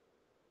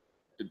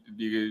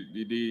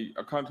the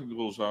accounting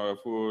rules are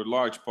for a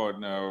large part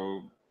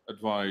now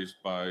advised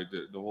by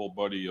the whole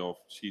body of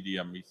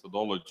CDM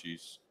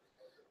methodologies.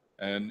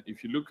 And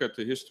if you look at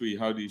the history,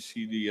 how these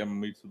CDM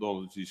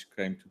methodologies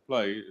came to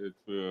play, it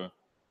were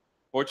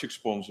project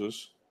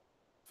sponsors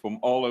from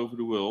all over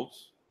the world,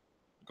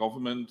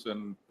 government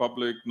and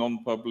public,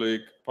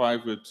 non-public,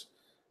 private,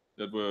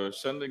 that were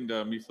sending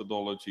their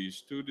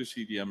methodologies to the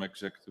CDM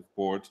executive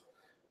board.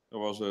 There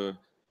was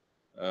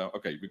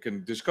okay, we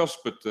can discuss,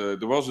 but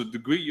there was a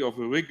degree of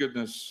a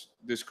rigorous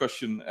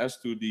discussion as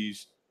to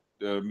these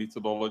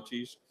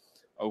methodologies.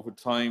 Over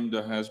time,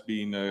 there has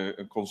been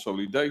a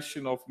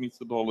consolidation of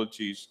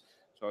methodologies.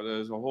 So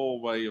there's a whole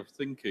way of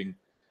thinking.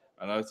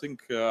 And I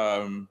think,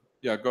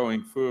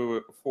 going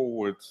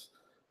forward,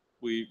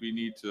 we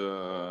need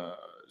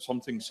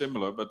something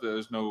similar, but there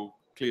is no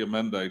clear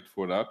mandate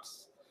for that.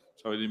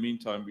 So in the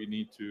meantime, we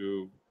need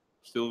to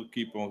still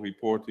keep on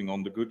reporting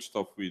on the good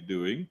stuff we're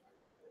doing,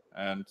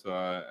 and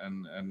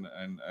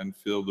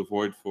fill the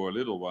void for a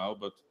little while.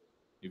 But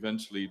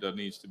eventually there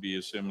needs to be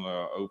a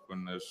similar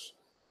openness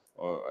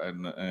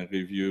and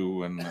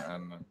review and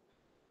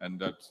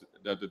that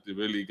it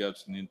really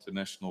gets an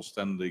international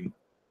standing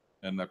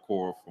and a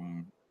core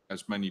from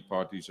as many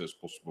parties as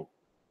possible.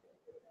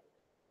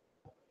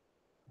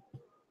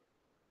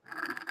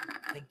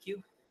 Thank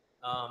you.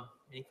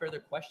 Any further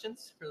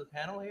questions for the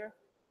panel here?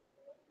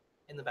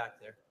 In the back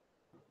there.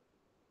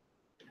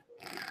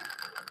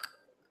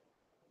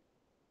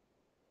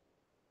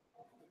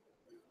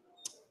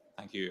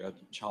 Thank you.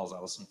 Charles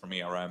Allison from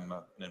ERM,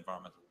 an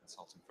environmental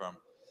consulting firm.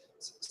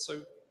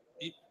 So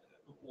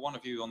one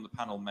of you on the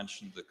panel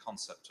mentioned the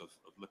concept of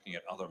looking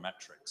at other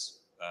metrics.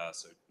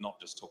 So not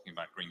just talking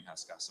about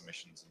greenhouse gas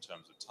emissions in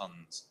terms of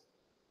tons.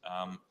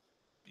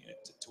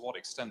 To what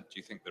extent do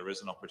you think there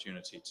is an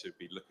opportunity to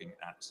be looking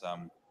at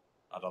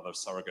other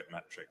surrogate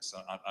metrics?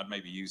 I'd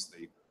maybe use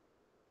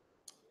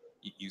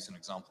an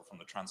example from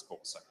the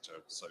transport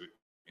sector. So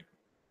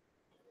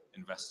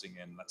investing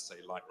in, let's say,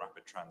 light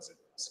rapid transit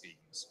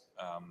schemes.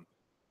 An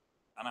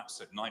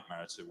absolute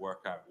nightmare to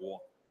work out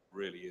what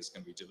really is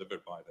going to be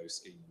delivered by those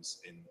schemes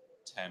in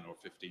 10 or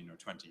 15 or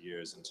 20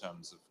 years in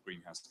terms of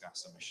greenhouse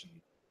gas emission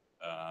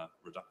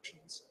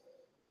reductions.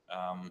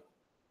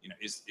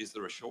 Is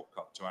there a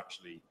shortcut to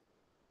actually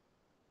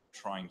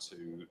trying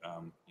to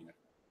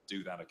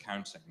do that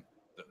accounting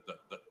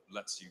that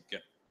lets you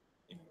get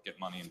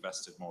money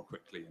invested more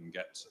quickly and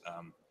get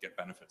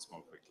benefits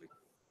more quickly?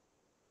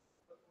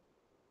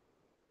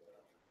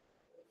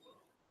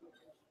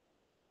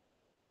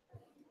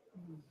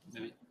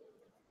 Maybe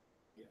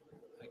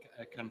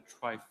I can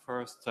try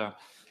first.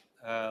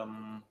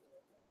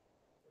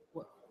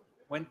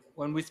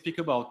 When we speak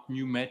about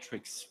new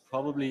metrics,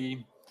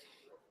 probably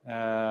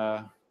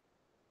there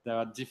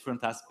are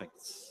different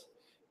aspects.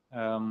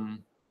 The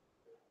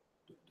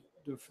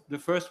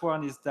first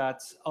one is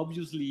that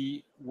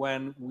obviously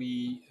when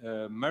we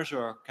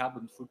measure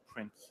carbon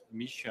footprint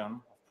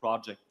emission of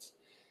projects,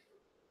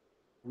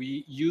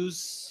 we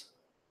use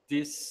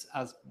this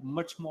as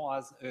much more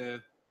as a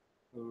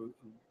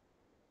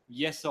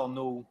yes or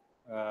no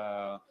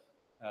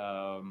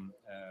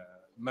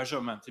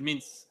measurement. It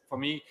means for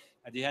me,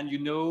 at the end,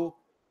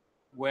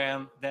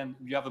 when then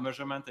you have a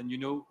measurement and you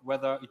know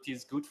whether it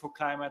is good for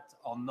climate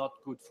or not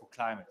good for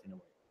climate in a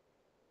way.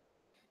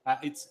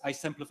 I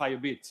simplify a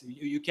bit.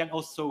 You can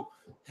also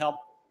help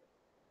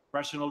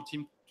rational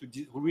team to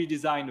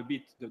redesign a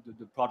bit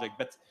the project,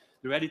 but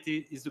the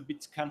reality is a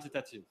bit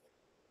quantitative.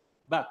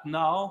 But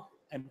now,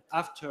 and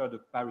after the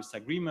Paris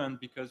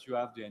Agreement, because you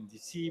have the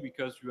NDC,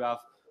 because you have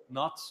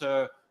not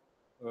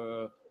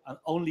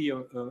only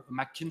a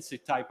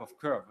McKinsey type of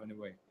curve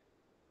anyway,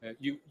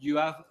 you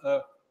have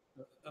a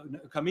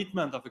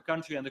commitment of a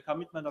country, and the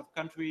commitment of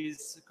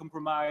countries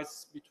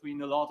compromise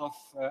between a lot of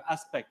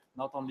aspects,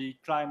 not only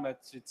climate,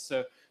 it's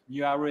a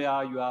new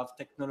area, you have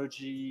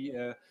technology,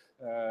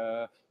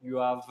 you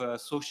have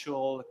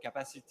social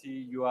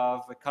capacity, you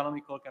have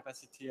economical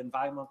capacity,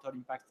 environmental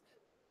impact.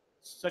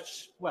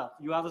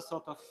 You have a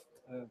sort of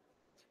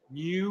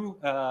new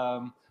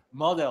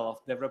model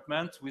of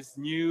development with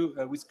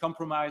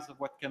compromise of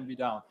what can be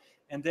done.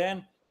 And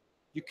then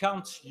you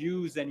can't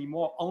use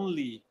anymore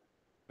only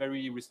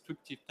very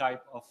restrictive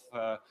type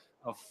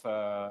of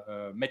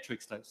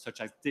metrics such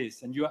as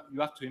this. And you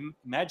have to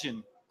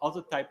imagine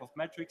other type of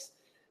metrics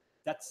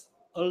that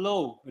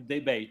allow a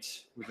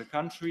debate with the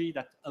country,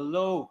 that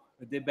allow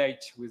a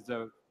debate with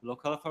the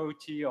local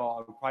authority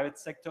or the private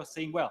sector,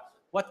 saying, well,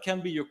 what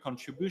can be your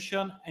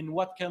contribution and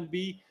what can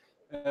be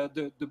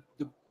the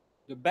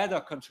better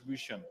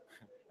contribution?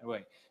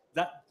 Anyway,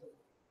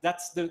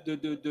 that's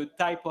the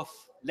type of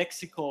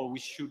lexical we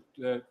should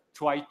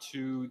try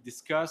to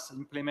discuss,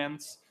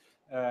 implement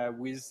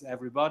with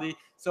everybody.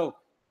 So,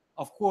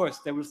 of course,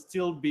 there will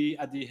still be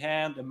at the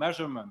end a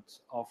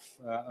measurement of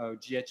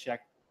GHG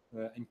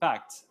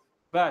impact,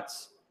 but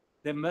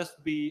there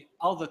must be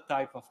other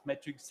type of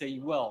metrics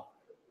saying, well,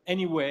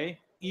 anyway,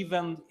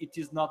 even it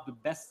is not the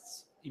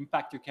best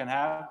impact you can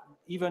have,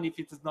 even if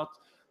it is not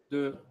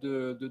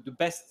the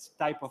best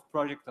type of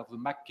project of the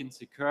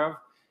McKinsey curve,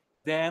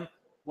 then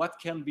what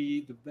can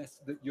be the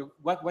best,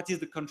 what is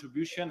the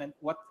contribution and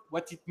what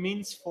it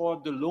means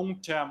for the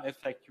long-term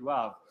effect you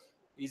have?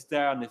 Is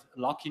there a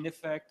lock-in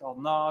effect or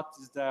not?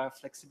 Is there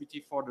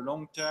flexibility for the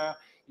long term?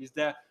 Is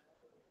there,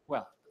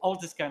 well, all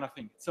this kind of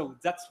thing. So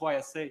that's why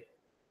I say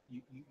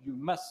you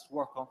must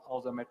work on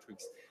all the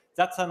metrics.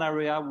 That's an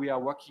area we are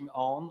working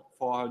on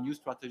for our new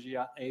strategy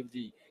at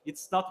AFD.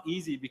 It's not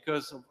easy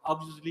because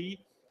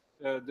obviously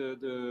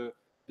the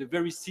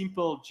very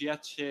simple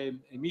GHG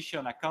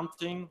emission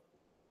accounting,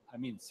 I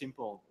mean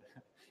simple,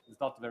 it's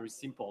not very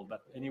simple,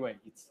 but anyway,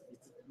 it's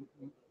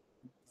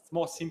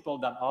more simple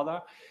than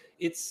other.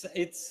 It's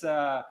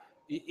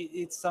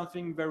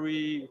something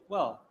very,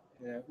 well,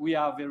 we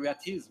are very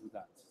at ease with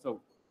that.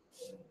 So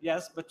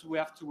yes, but we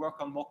have to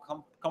work on more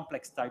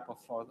complex type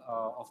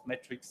of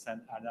metrics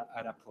and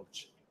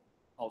approach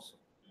also.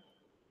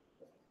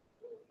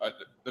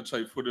 Let's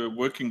say for the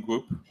working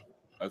group,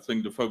 I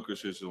think the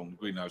focus is on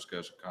greenhouse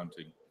gas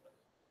accounting.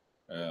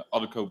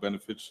 Other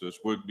co-benefits, there's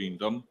work being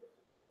done.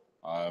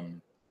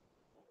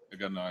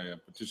 Again, I am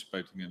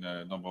participating in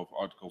a number of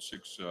Article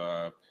 6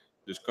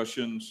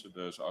 discussions.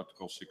 There's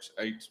Article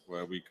 6.8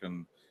 where we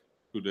can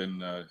put in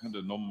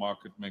the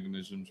non-market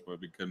mechanisms, where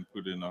we can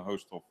put in a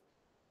host of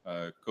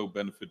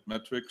co-benefit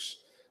metrics.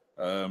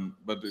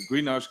 But the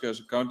greenhouse gas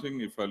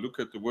accounting, if I look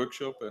at the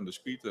workshop and the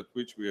speed at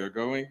which we are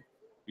going,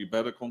 we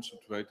better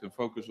concentrate and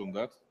focus on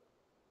that.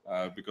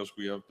 Because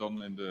we have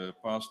done in the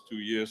past 2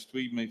 years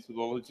 3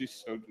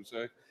 methodologies, so to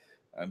say,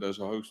 and there's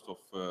a host of,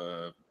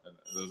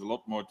 there's a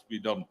lot more to be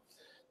done.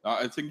 Now,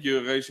 I think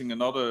you're raising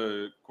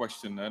another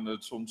question, and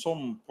it's on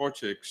some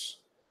projects,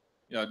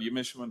 yeah, the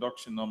emission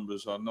reduction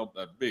numbers are not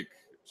that big.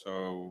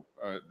 So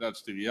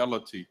that's the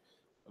reality.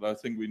 But I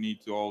think we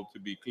need to all to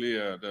be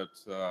clear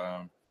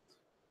that,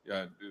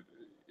 yeah,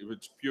 if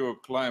it's pure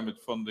climate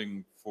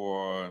funding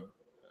for,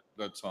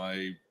 let's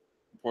say,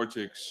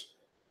 projects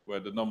where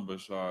the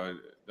numbers are,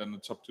 then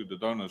it's up to the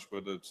donors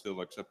whether it's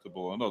still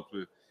acceptable or not.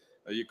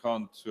 You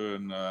can't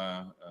turn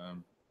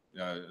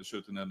yeah, a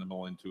certain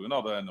animal into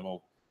another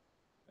animal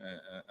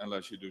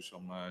unless you do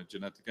some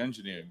genetic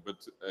engineering.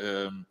 But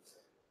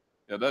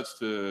yeah, that's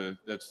the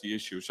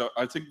issue. So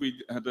I think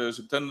there's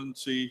a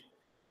tendency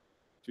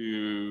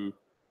to,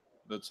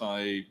 let's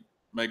say,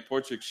 make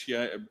projects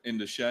in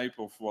the shape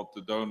of what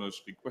the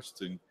donors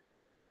requesting,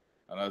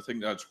 and I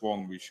think that's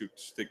wrong. We should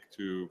stick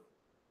to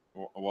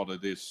what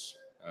it is,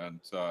 and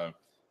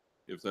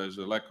if there's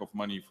a lack of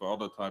money for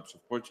other types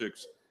of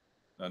projects,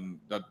 then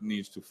that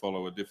needs to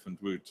follow a different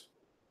route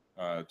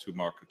to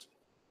market.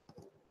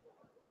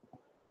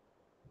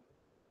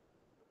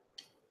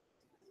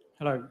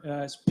 Hello,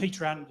 it's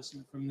Peter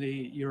Anderson from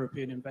the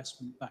European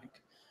Investment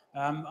Bank.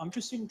 I'm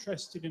just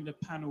interested in the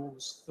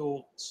panel's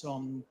thoughts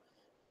on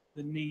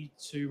the need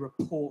to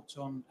report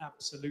on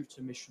absolute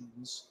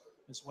emissions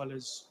as well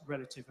as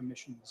relative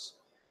emissions,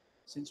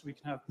 since we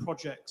can have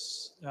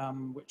projects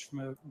which from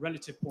a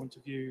relative point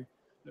of view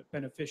look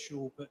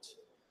beneficial, but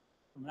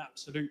from an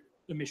absolute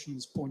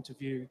emissions point of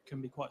view can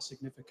be quite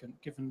significant,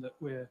 given that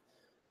we're,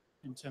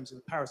 in terms of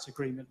the Paris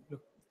Agreement,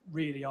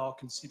 really are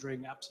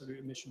considering absolute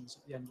emissions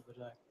at the end of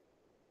the day.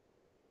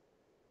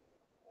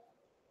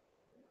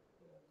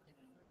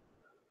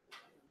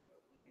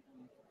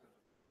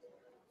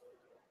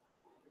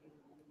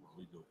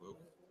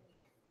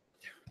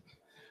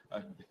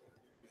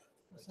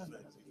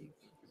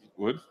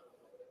 Would?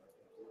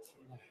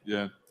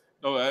 Yeah.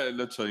 No,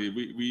 let's say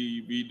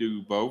we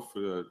do both.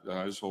 There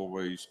has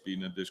always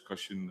been a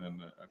discussion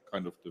and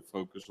kind of the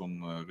focus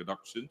on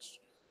reductions,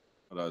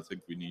 but I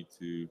think we need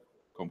to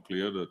come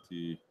clear that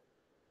the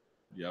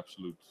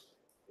absolute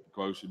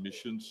gross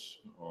emissions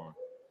or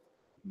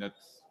net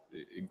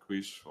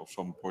increase of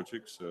some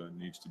projects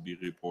needs to be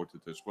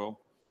reported as well.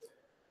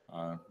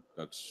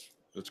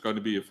 That's going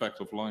to be a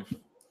fact of life.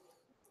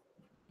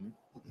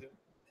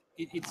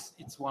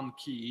 It's one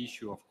key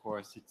issue, of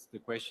course. It's the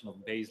question of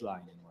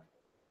baseline in a way.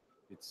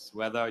 It's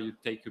whether you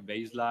take a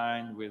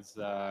baseline with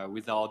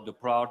without the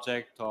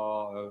project,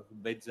 or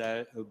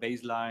a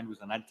baseline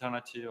with an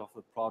alternative of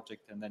the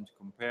project, and then to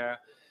compare.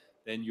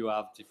 Then you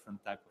have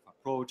different type of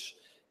approach.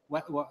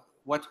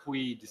 What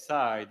we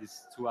decide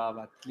is to have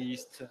at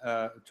least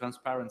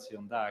transparency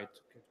on that,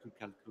 to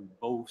calculate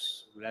both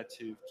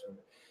relative to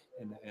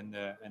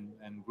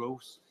and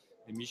gross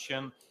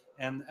emission,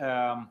 and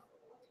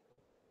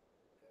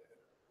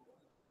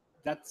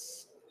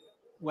that's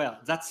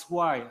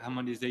why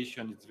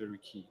harmonization is very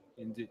key.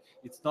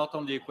 It's not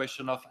only a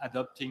question of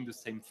adopting the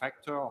same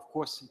factor. Of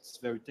course, it's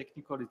very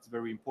technical. It's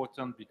very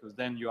important because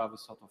then you have a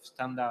sort of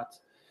standard.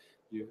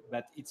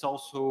 But it's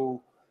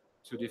also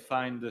to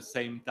define the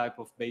same type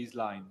of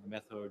baseline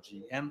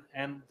methodology. And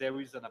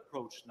there is an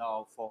approach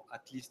now for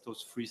at least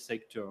those 3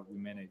 sectors we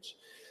manage.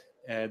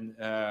 And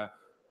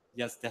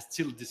yes, there's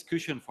still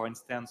discussion, for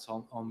instance,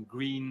 on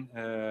green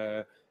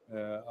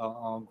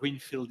on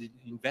greenfield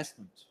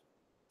investment.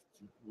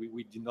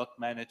 We did not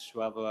manage to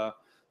have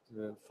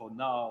for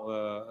now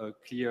a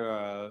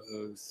clear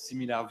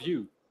similar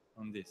view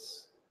on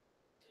this.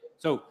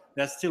 So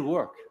there's still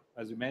work,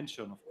 as you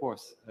mentioned, of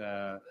course,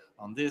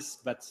 on this.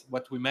 But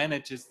what we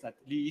manage is at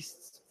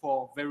least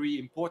for very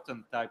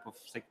important type of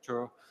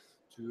sector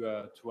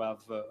to have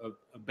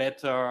a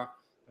better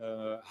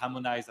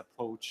harmonized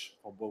approach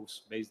for both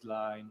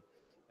baseline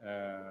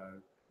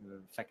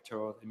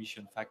factors,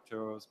 emission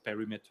factors,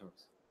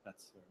 perimeters.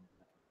 That's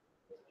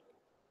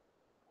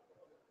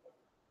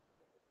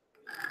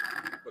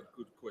but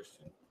good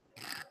question.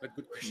 But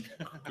good question.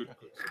 Good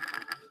question.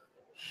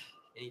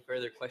 Any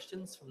further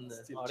questions from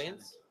the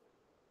audience?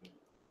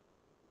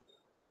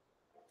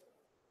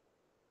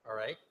 All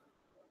right.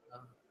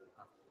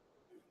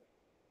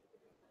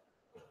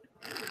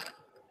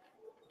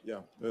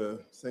 Yeah,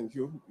 thank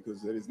you,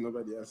 because there is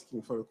nobody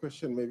asking for a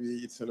question. Maybe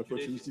it's an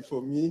opportunity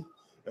for me.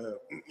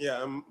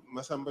 Yeah, I'm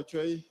Masamba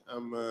Choi.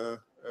 I'm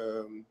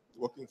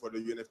working for the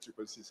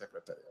UNFCCC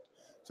Secretariat.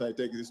 So I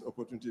take this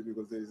opportunity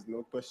because there is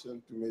no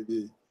question to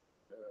maybe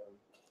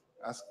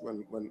ask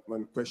one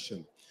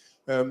question.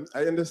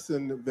 I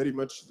understand very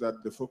much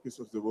that the focus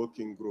of the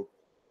working group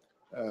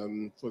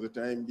for the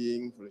time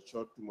being, for the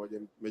short to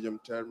medium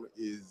term,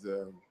 is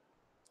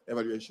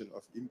evaluation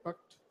of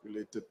impact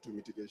related to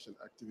mitigation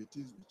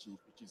activities, which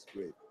is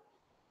great.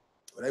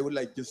 But I would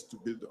like just to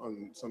build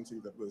on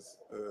something that was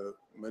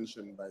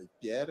mentioned by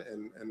Pierre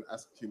and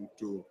ask him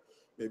to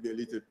maybe a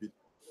little bit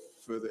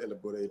further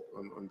elaborate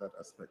on that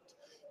aspect.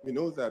 We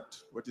know that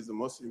what is the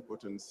most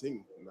important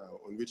thing now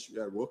on which we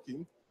are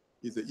working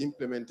is the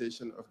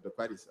implementation of the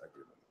Paris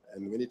Agreement.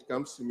 And when it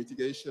comes to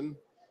mitigation,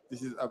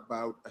 this is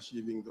about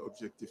achieving the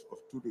objective of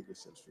 2 degrees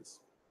Celsius.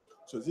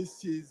 So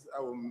this is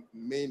our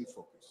main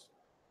focus.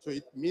 So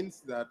it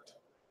means that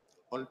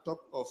on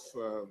top of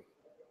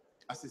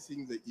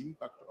assessing the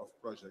impact of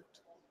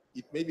project,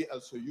 it may be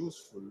also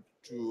useful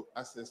to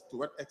assess to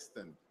what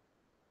extent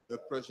the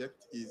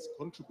project is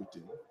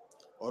contributing,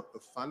 or a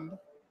fund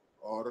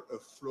or a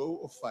flow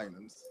of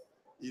finance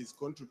is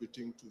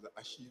contributing to the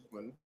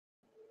achievement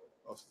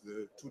of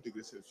the 2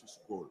 degrees Celsius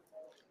goal.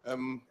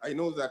 I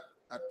know that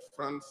at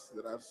France,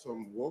 there are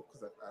some work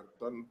that are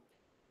done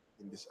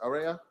in this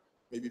area.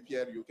 Maybe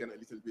Pierre, you can a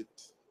little bit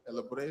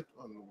elaborate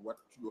on what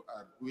you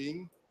are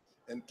doing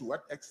and to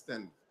what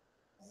extent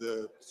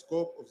the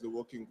scope of the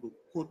working group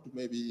could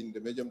maybe in the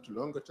medium to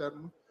longer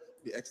term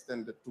be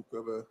extended to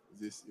cover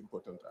this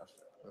important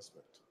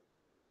aspect.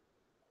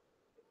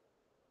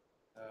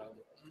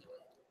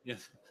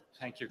 Yes,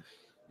 thank you.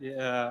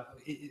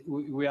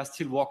 We are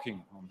still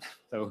working on,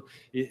 so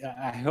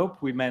I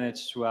hope we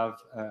manage to have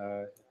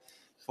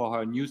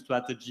for a new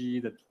strategy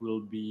that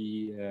will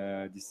be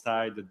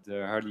decided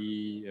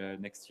early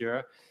next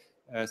year,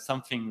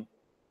 something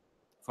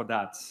for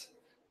that.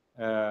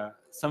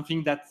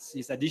 Something that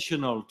is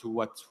additional to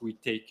what we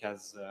take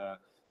as a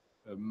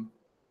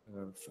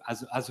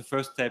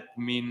first step,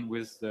 mean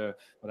with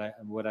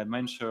what I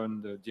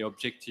mentioned, the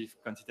objective,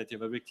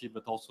 quantitative objective,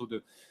 but also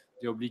the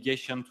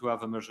obligation to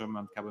have a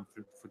measurement, carbon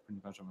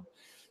footprint measurement.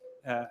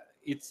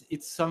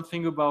 It's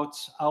something about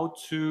how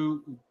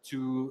to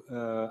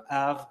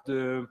have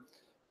the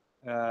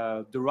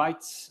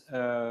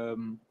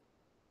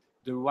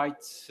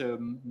right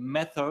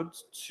method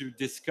to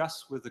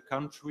discuss with the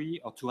country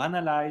or to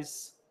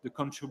analyze the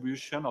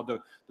contribution or the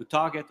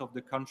target of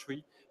the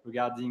country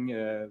regarding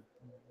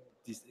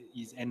this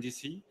is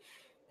NDC.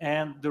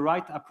 And the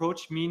right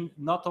approach means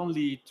not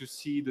only to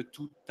see the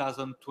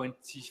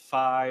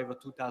 2025 or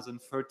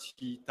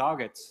 2030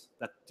 targets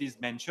that is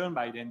mentioned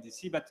by the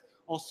NDC, but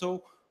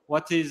also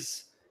what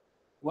it's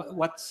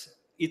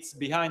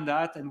behind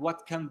that and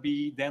what can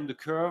be then the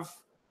curve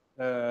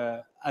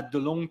at the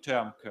long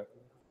term curve,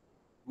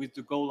 with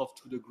the goal of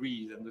 2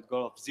 degrees and the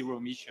goal of zero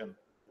emission,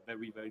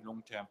 very, very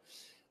long term.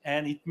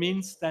 And it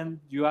means then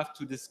you have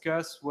to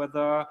discuss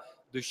whether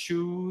the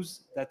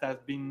shoes that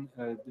have been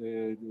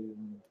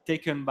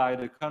taken by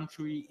the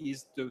country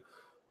is the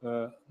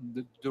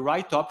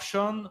right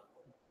option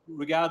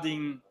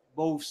regarding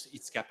both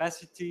its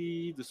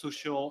capacity, the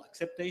social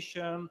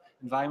acceptation,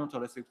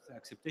 environmental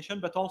acceptation,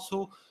 but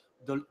also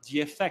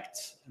the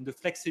effect and the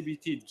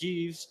flexibility it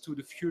gives to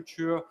the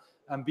future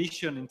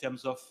ambition in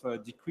terms of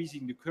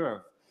decreasing the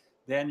curve.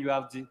 Then you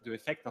have the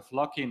effect of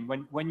lock-in.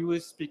 When you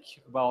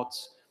speak about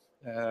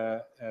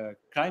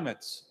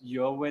climate,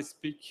 you always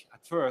speak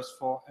at first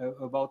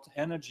about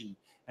energy,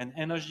 and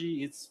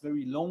energy is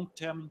very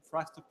long-term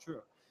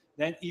infrastructure.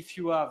 Then if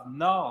you have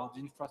now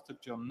the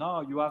infrastructure,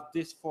 now you have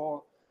this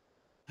for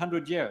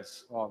 100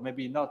 years, or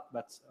maybe not,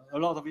 but a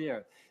lot of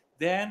years,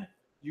 then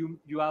you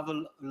have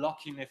a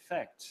lock-in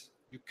effect.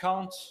 You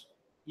can't,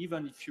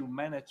 even if you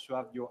manage to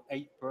have your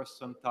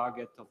 8%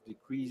 target of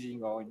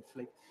decreasing or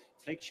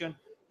inflation,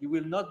 you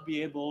will not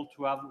be able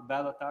to have a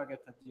better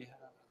target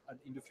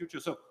in the future.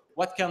 So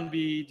what can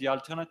be the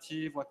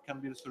alternative? What can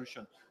be the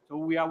solution? So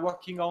we are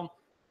working on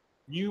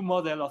new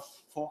model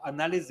for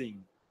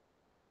analyzing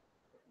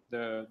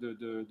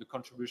the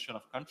contribution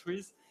of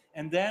countries,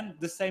 and then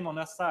the same on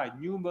our side,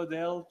 new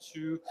model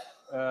to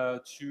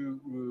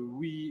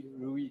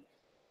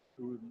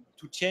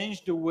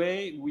change the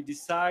way we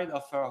decide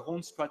of our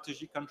own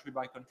strategy country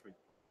by country,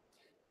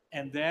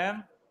 and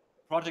then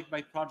project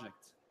by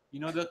project,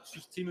 in order to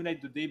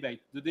stimulate the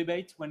debate. The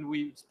debate when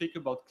we speak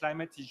about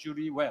climate is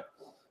usually, well,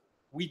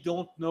 we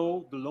don't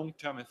know the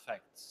long-term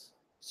effects.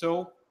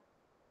 So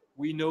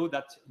we know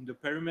that in the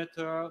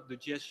perimeter, the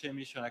GHG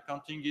emission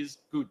accounting is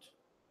good.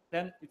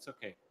 Then it's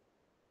okay.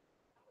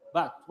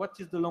 But what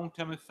is the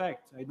long-term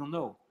effect? I don't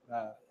know.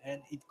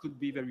 And it could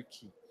be very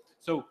key.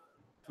 So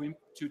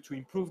to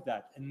improve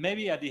that, and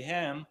maybe at the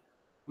end,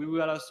 we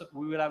will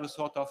have a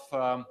sort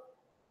of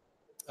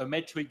a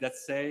metric that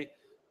say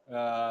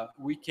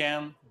we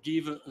can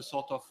give a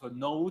sort of a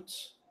note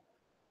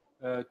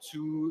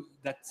to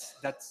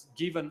that's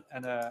given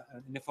an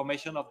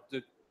information of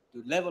the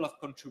level of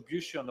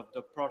contribution of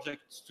the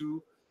projects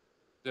to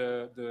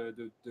the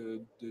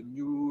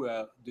new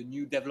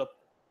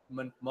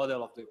development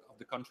model of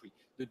the country,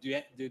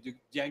 the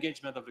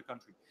engagement of the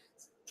country,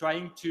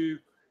 trying to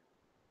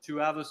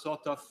have a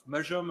sort of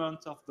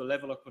measurement of the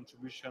level of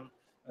contribution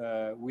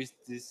with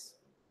this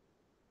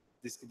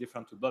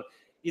different tool. But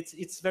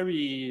it's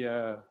very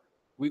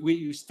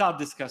we start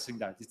discussing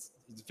that. It's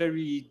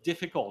very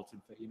difficult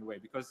in a way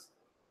because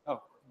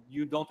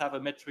you don't have a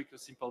metric, a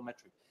simple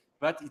metric.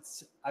 But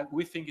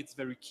we think it's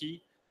very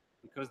key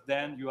because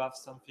then you have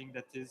something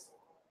that is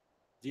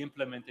the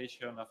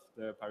implementation of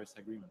the Paris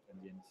Agreement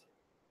and the NDC.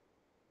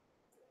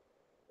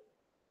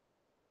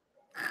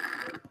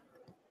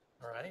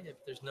 All right,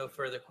 if there's no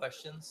further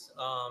questions,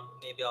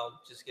 maybe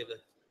I'll just give a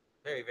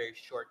very, very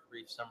short,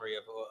 brief summary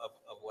of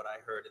what I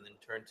heard and then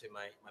turn to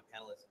my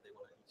panelists if they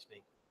want to each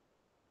make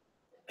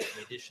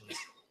any additions.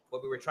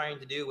 What we were trying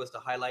to do was to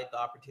highlight the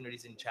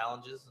opportunities and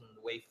challenges and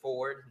the way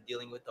forward in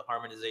dealing with the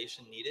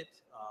harmonization needed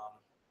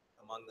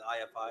among the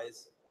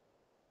IFIs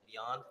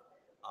beyond.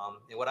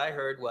 And what I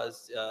heard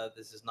was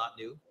this is not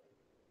new.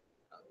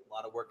 A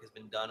lot of work has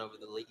been done over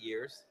the late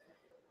years.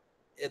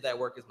 That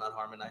work is not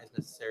harmonized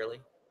necessarily.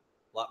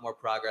 A lot more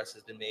progress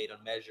has been made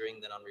on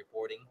measuring than on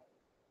reporting.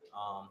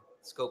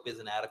 Scope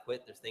isn't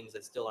adequate. There's things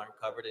that still aren't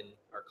covered and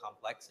are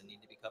complex and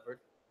need to be covered.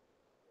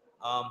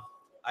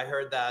 I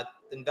heard that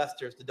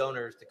investors, to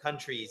donors, to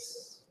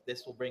countries,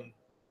 this will bring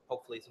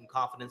hopefully some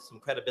confidence, some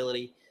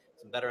credibility,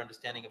 some better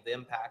understanding of the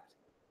impact.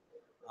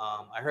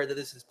 I heard that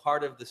this is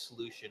part of the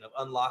solution of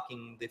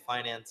unlocking the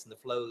finance and the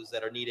flows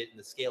that are needed and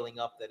the scaling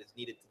up that is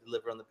needed to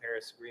deliver on the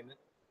Paris Agreement.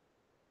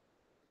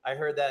 I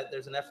heard that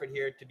there's an effort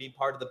here to be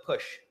part of the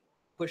push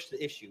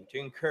the issue, to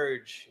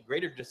encourage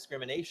greater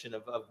discrimination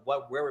of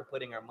where we're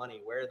putting our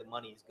money, where the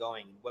money is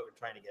going, and what we're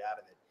trying to get out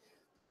of it.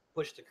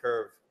 Push the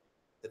curve,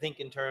 to think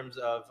in terms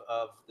of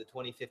the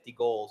 2050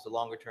 goals, the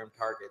longer term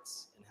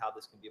targets, and how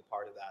this can be a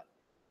part of that.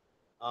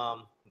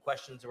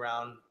 Questions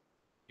around,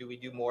 do we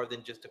do more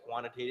than just a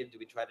quantitative? Do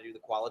we try to do the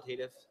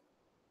qualitative?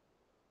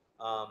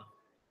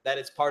 That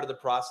it's part of the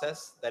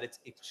process, that it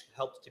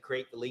helps to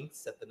create the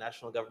links that the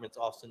national governments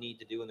also need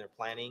to do in their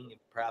planning. And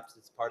perhaps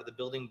it's part of the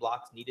building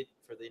blocks needed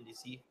for the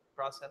NDC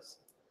process.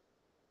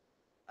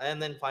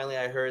 And then finally,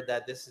 I heard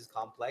that this is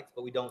complex,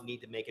 but we don't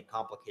need to make it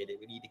complicated.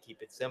 We need to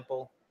keep it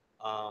simple.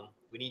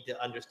 We need to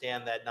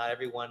understand that not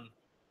everyone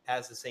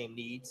has the same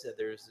needs. That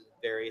there's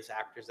various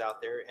actors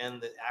out there, and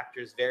the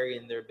actors vary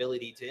in their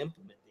ability to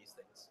implement these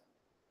things.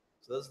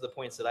 So those are the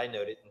points that I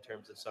noted in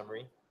terms of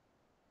summary.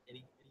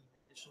 Any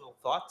additional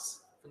thoughts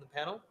from the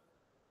panel?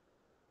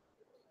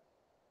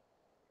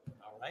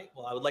 All right.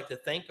 Well, I would like to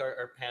thank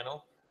our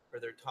panel for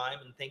their time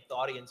and thank the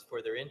audience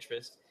for their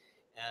interest.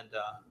 And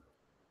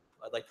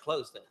I'd like to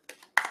close then.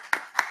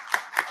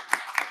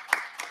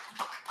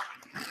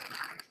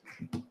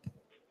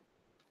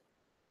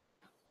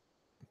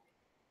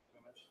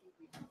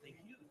 Thank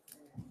you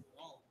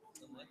all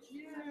so much.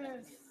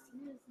 Yes.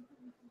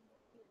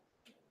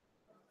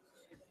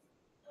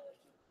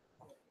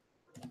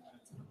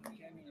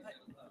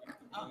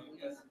 Oh,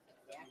 yes.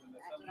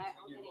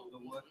 The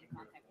working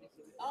group.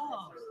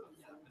 Oh,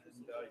 yeah.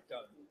 And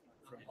Gavin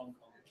from Hong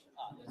Kong.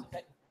 There's a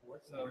technical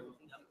work. So,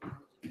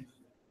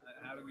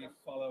 how do we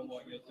follow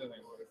what you're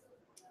doing?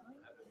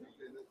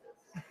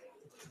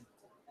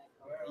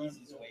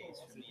 Easiest way is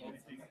for me to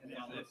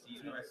follow this.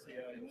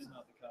 It's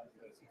not the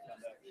controversy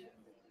foundation.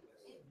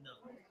 No.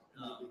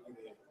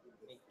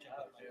 Check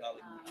out my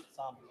colleague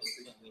Sam, when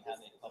we have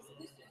a public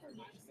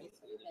information.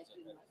 Basically, there's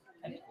a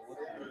technical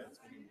work group that's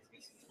been in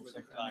existence for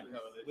some time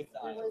with the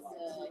IFI.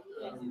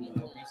 And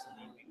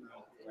recently we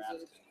were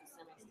asked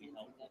to be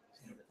help with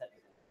some of the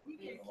technical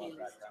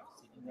background,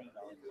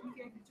 methodology.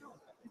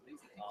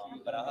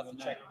 But I'll have to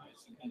check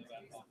the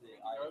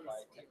IFI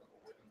technical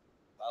work.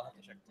 I'll have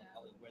to check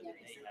whether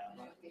they have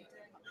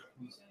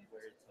who's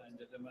where it's. And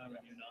at the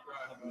moment, you're not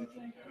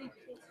publishing.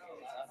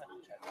 I'll have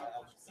to check.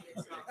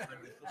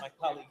 My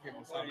colleague here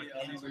will say,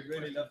 we'd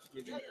really love to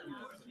give you to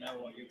know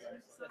what you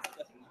guys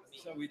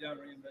so we don't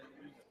reinvent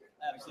the wheel.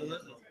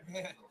 Absolutely.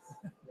 There's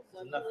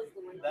enough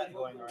of that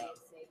going around.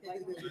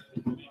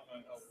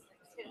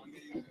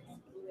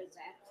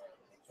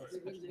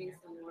 We've been doing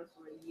some work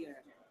for a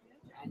year,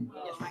 and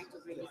we're trying to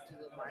bring it to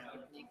the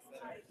market next year.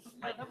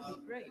 That would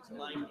be great.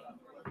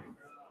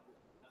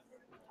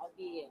 I'll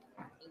be